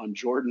disagreement on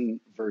Jordan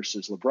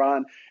versus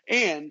LeBron.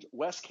 And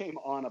Wes came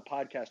on a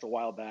podcast a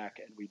while back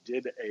and we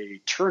did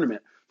a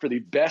tournament for the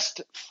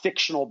best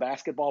fictional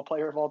basketball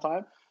player of all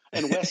time.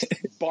 And Wes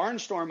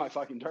barnstormed my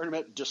fucking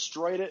tournament,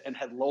 destroyed it, and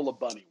had Lola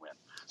Bunny win.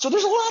 So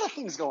there's a lot of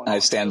things going on. I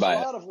stand by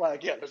it.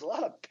 There's a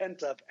lot of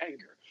pent up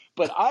anger.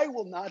 But I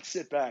will not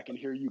sit back and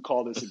hear you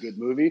call this a good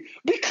movie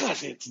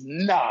because it's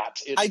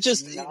not.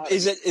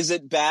 Is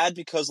it bad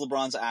because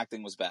LeBron's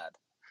acting was bad?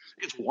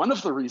 It's one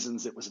of the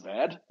reasons it was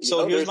bad.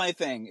 Here's my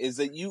thing: is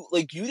that you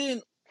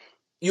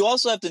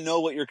also have to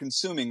know what you're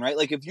consuming, right?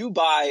 Like if you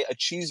buy a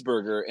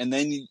cheeseburger and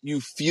then you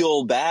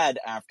feel bad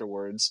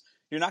afterwards,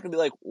 you're not going to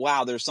be like,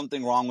 wow, there's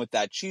something wrong with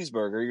that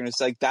cheeseburger. You're going to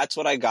say, like, that's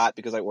what I got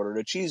because I ordered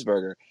a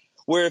cheeseburger.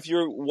 Where if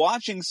you're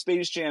watching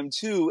Space Jam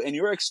 2 and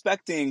you're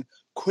expecting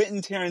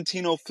Quentin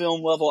Tarantino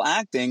film level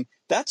acting,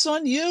 that's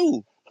on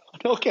you.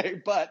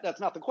 Okay, but that's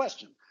not the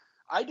question.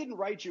 I didn't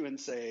write you and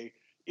say,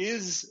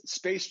 is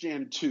Space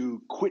Jam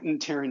 2 Quentin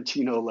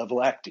Tarantino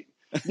level acting?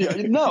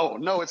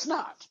 No, it's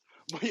not.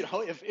 But,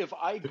 if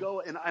I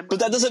go and I'm... But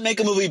that doesn't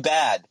make a movie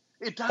bad.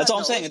 It does. That's all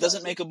I'm saying. It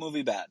doesn't make a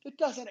movie bad. It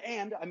doesn't.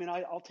 And I mean,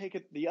 I'll take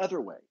it the other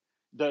way.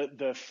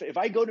 If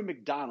I go to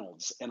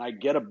McDonald's and I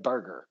get a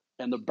burger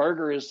and the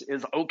burger is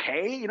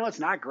okay, it's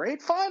not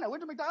great. Fine. I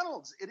went to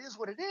McDonald's. It is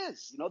what it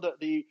is.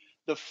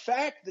 The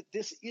fact that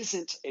this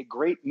isn't a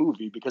great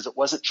movie because it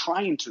wasn't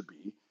trying to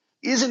be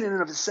isn't in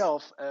and of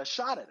itself a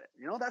shot at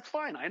it. That's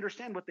fine. I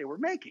understand what they were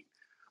making.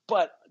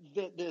 But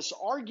this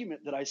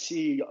argument that I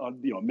see,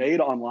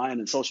 made online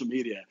and social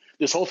media,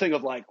 this whole thing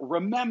of like,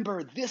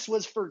 remember, this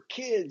was for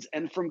kids,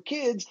 and from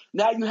kids,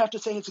 now you have to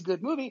say it's a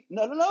good movie.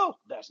 No,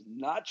 that's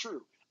not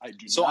true.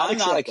 I'm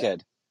not a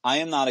kid. I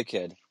am not a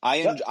kid.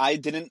 I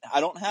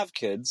don't have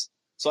kids,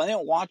 so I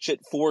didn't watch it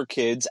for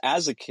kids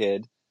as a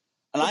kid,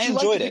 and I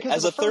enjoyed it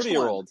as a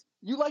 30-year-old.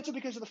 You liked it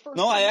because of the first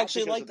one. No, I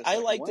actually liked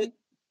it.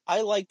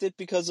 I liked it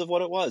because of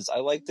what it was. I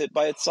liked it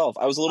by itself.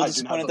 I was a little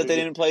disappointed that they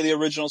didn't play the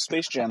original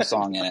Space Jam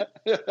song in it.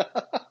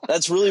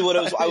 That's really what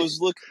it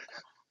was.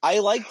 I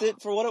liked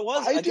it for what it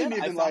was. I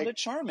found it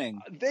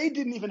charming. They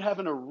didn't even have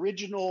an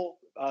original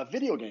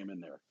video game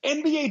in there.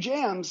 NBA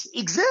Jams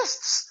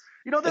exists.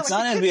 You know, It's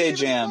like, not NBA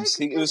Jams.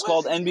 It was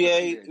called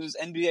NBA. It was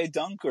NBA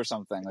Dunk or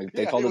something. Like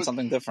they called it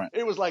something different.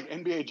 It was like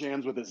NBA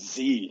Jams with a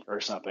Z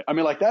or something. I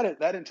mean, like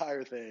that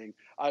entire thing.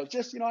 I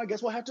just, I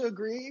guess we'll have to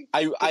agree.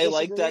 I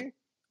like that.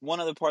 One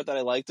other part that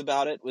I liked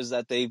about it was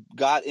that they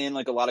got in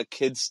like a lot of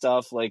kids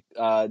stuff. Like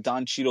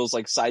Don Cheadle's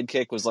like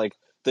sidekick was like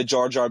the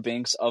Jar Jar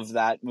Binks of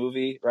that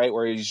movie, right?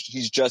 Where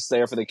he's just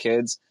there for the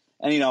kids,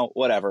 and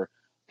whatever.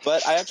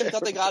 But I actually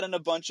thought they got in a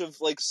bunch of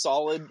like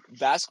solid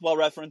basketball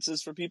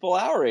references for people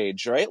our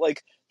age, right?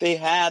 Like they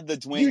had the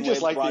Dwayne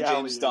Wade, LeBron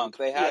James dunk.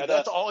 They had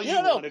that's all you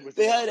wanted. Was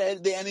they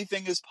had the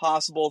anything is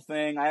possible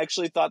thing. I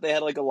actually thought they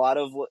had like a lot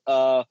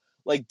of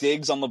like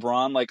digs on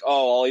LeBron, like, oh,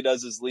 all he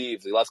does is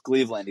leave. He left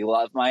Cleveland. He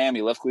left Miami.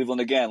 He left Cleveland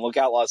again. Look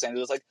out, Los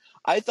Angeles. Like,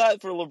 I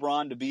thought for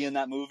LeBron to be in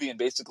that movie and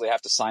basically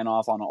have to sign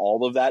off on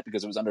all of that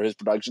because it was under his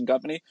production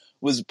company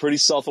was pretty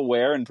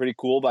self-aware and pretty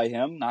cool by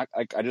him.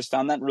 I just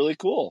found that really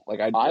cool.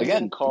 Like,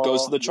 again, it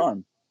goes to the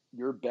charm.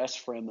 Your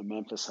best friend, the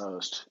Memphis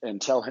host,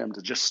 and tell him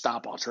to just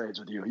stop all trades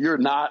with you. You're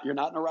not in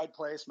the right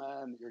place,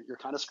 man. You're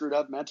kind of screwed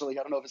up mentally.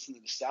 I don't know if it's the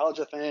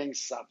nostalgia thing,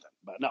 something.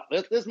 But no,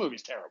 this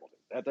movie's terrible.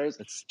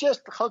 It's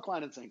just hook,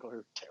 line, and sinker.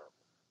 Terrible.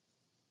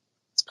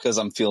 It's because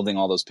I'm fielding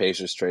all those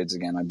Pacers trades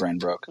again. My brain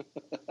broke.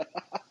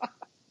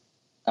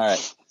 All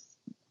right.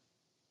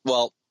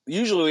 Well,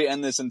 usually we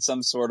end this in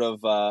some sort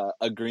of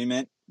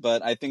agreement,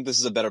 but I think this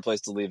is a better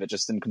place to leave it,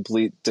 just in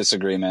complete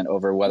disagreement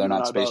over whether or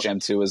not Space Jam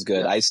 2 is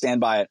good. Yeah. I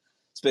stand by it.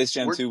 Space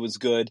Jam 2 was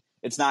good.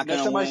 It's not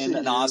going to win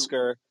an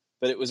Oscar,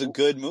 but it was a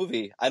good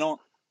movie. I don't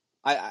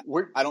know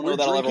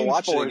that I'll ever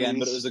watch it again,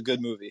 but it was a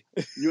good movie.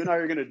 You and I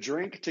are going to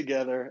drink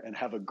together and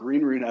have a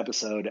Green Room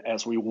episode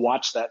as we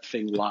watch that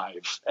thing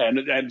live,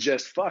 and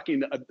just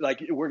fucking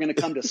like we're going to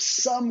come to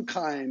some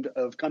kind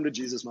of come to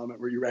Jesus moment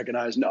where you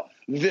recognize, no,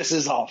 this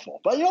is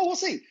awful. But we'll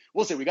see.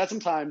 We got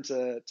some time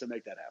to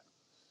make that happen.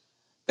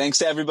 Thanks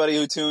to everybody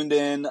who tuned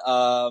in.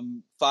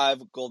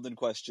 5 golden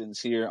questions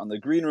here on the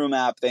Green Room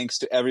app. Thanks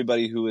to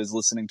everybody who is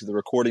listening to the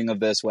recording of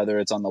this, whether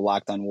it's on the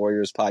Locked On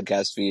Warriors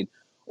podcast feed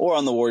or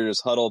on the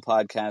Warriors Huddle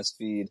podcast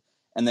feed.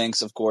 And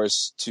thanks, of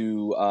course,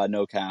 to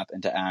No Cap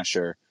and to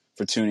Asher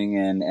for tuning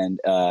in and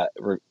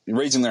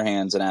raising their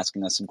hands and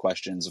asking us some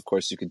questions. Of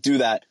course, you could do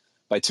that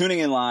by tuning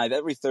in live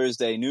every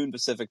Thursday, noon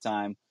Pacific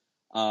time.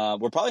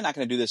 We're probably not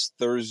going to do this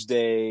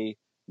Thursday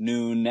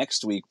noon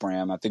next week,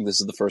 Bram. I think this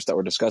is the first that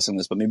we're discussing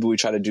this, but maybe we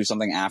try to do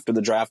something after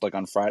the draft, like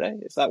on Friday,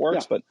 if that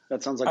works. Yeah, but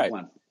that sounds like a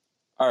plan.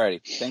 All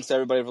righty. Thanks to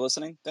everybody for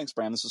listening. Thanks,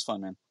 Bram. This was fun,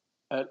 man.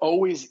 It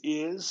always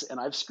is, and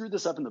I've screwed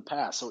this up in the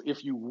past. So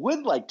if you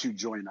would like to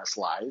join us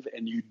live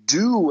and you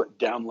do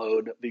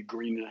download the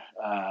Green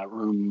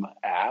Room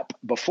app,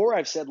 before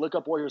I've said look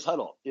up Warriors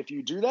Huddle. If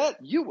you do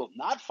that, you will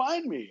not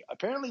find me.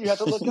 Apparently you have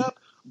to look up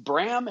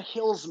Bram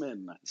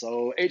Hillsman.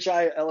 So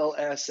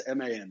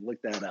Hillsman.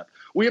 Look that up.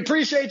 We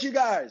appreciate you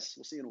guys.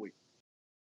 We'll see you in a week.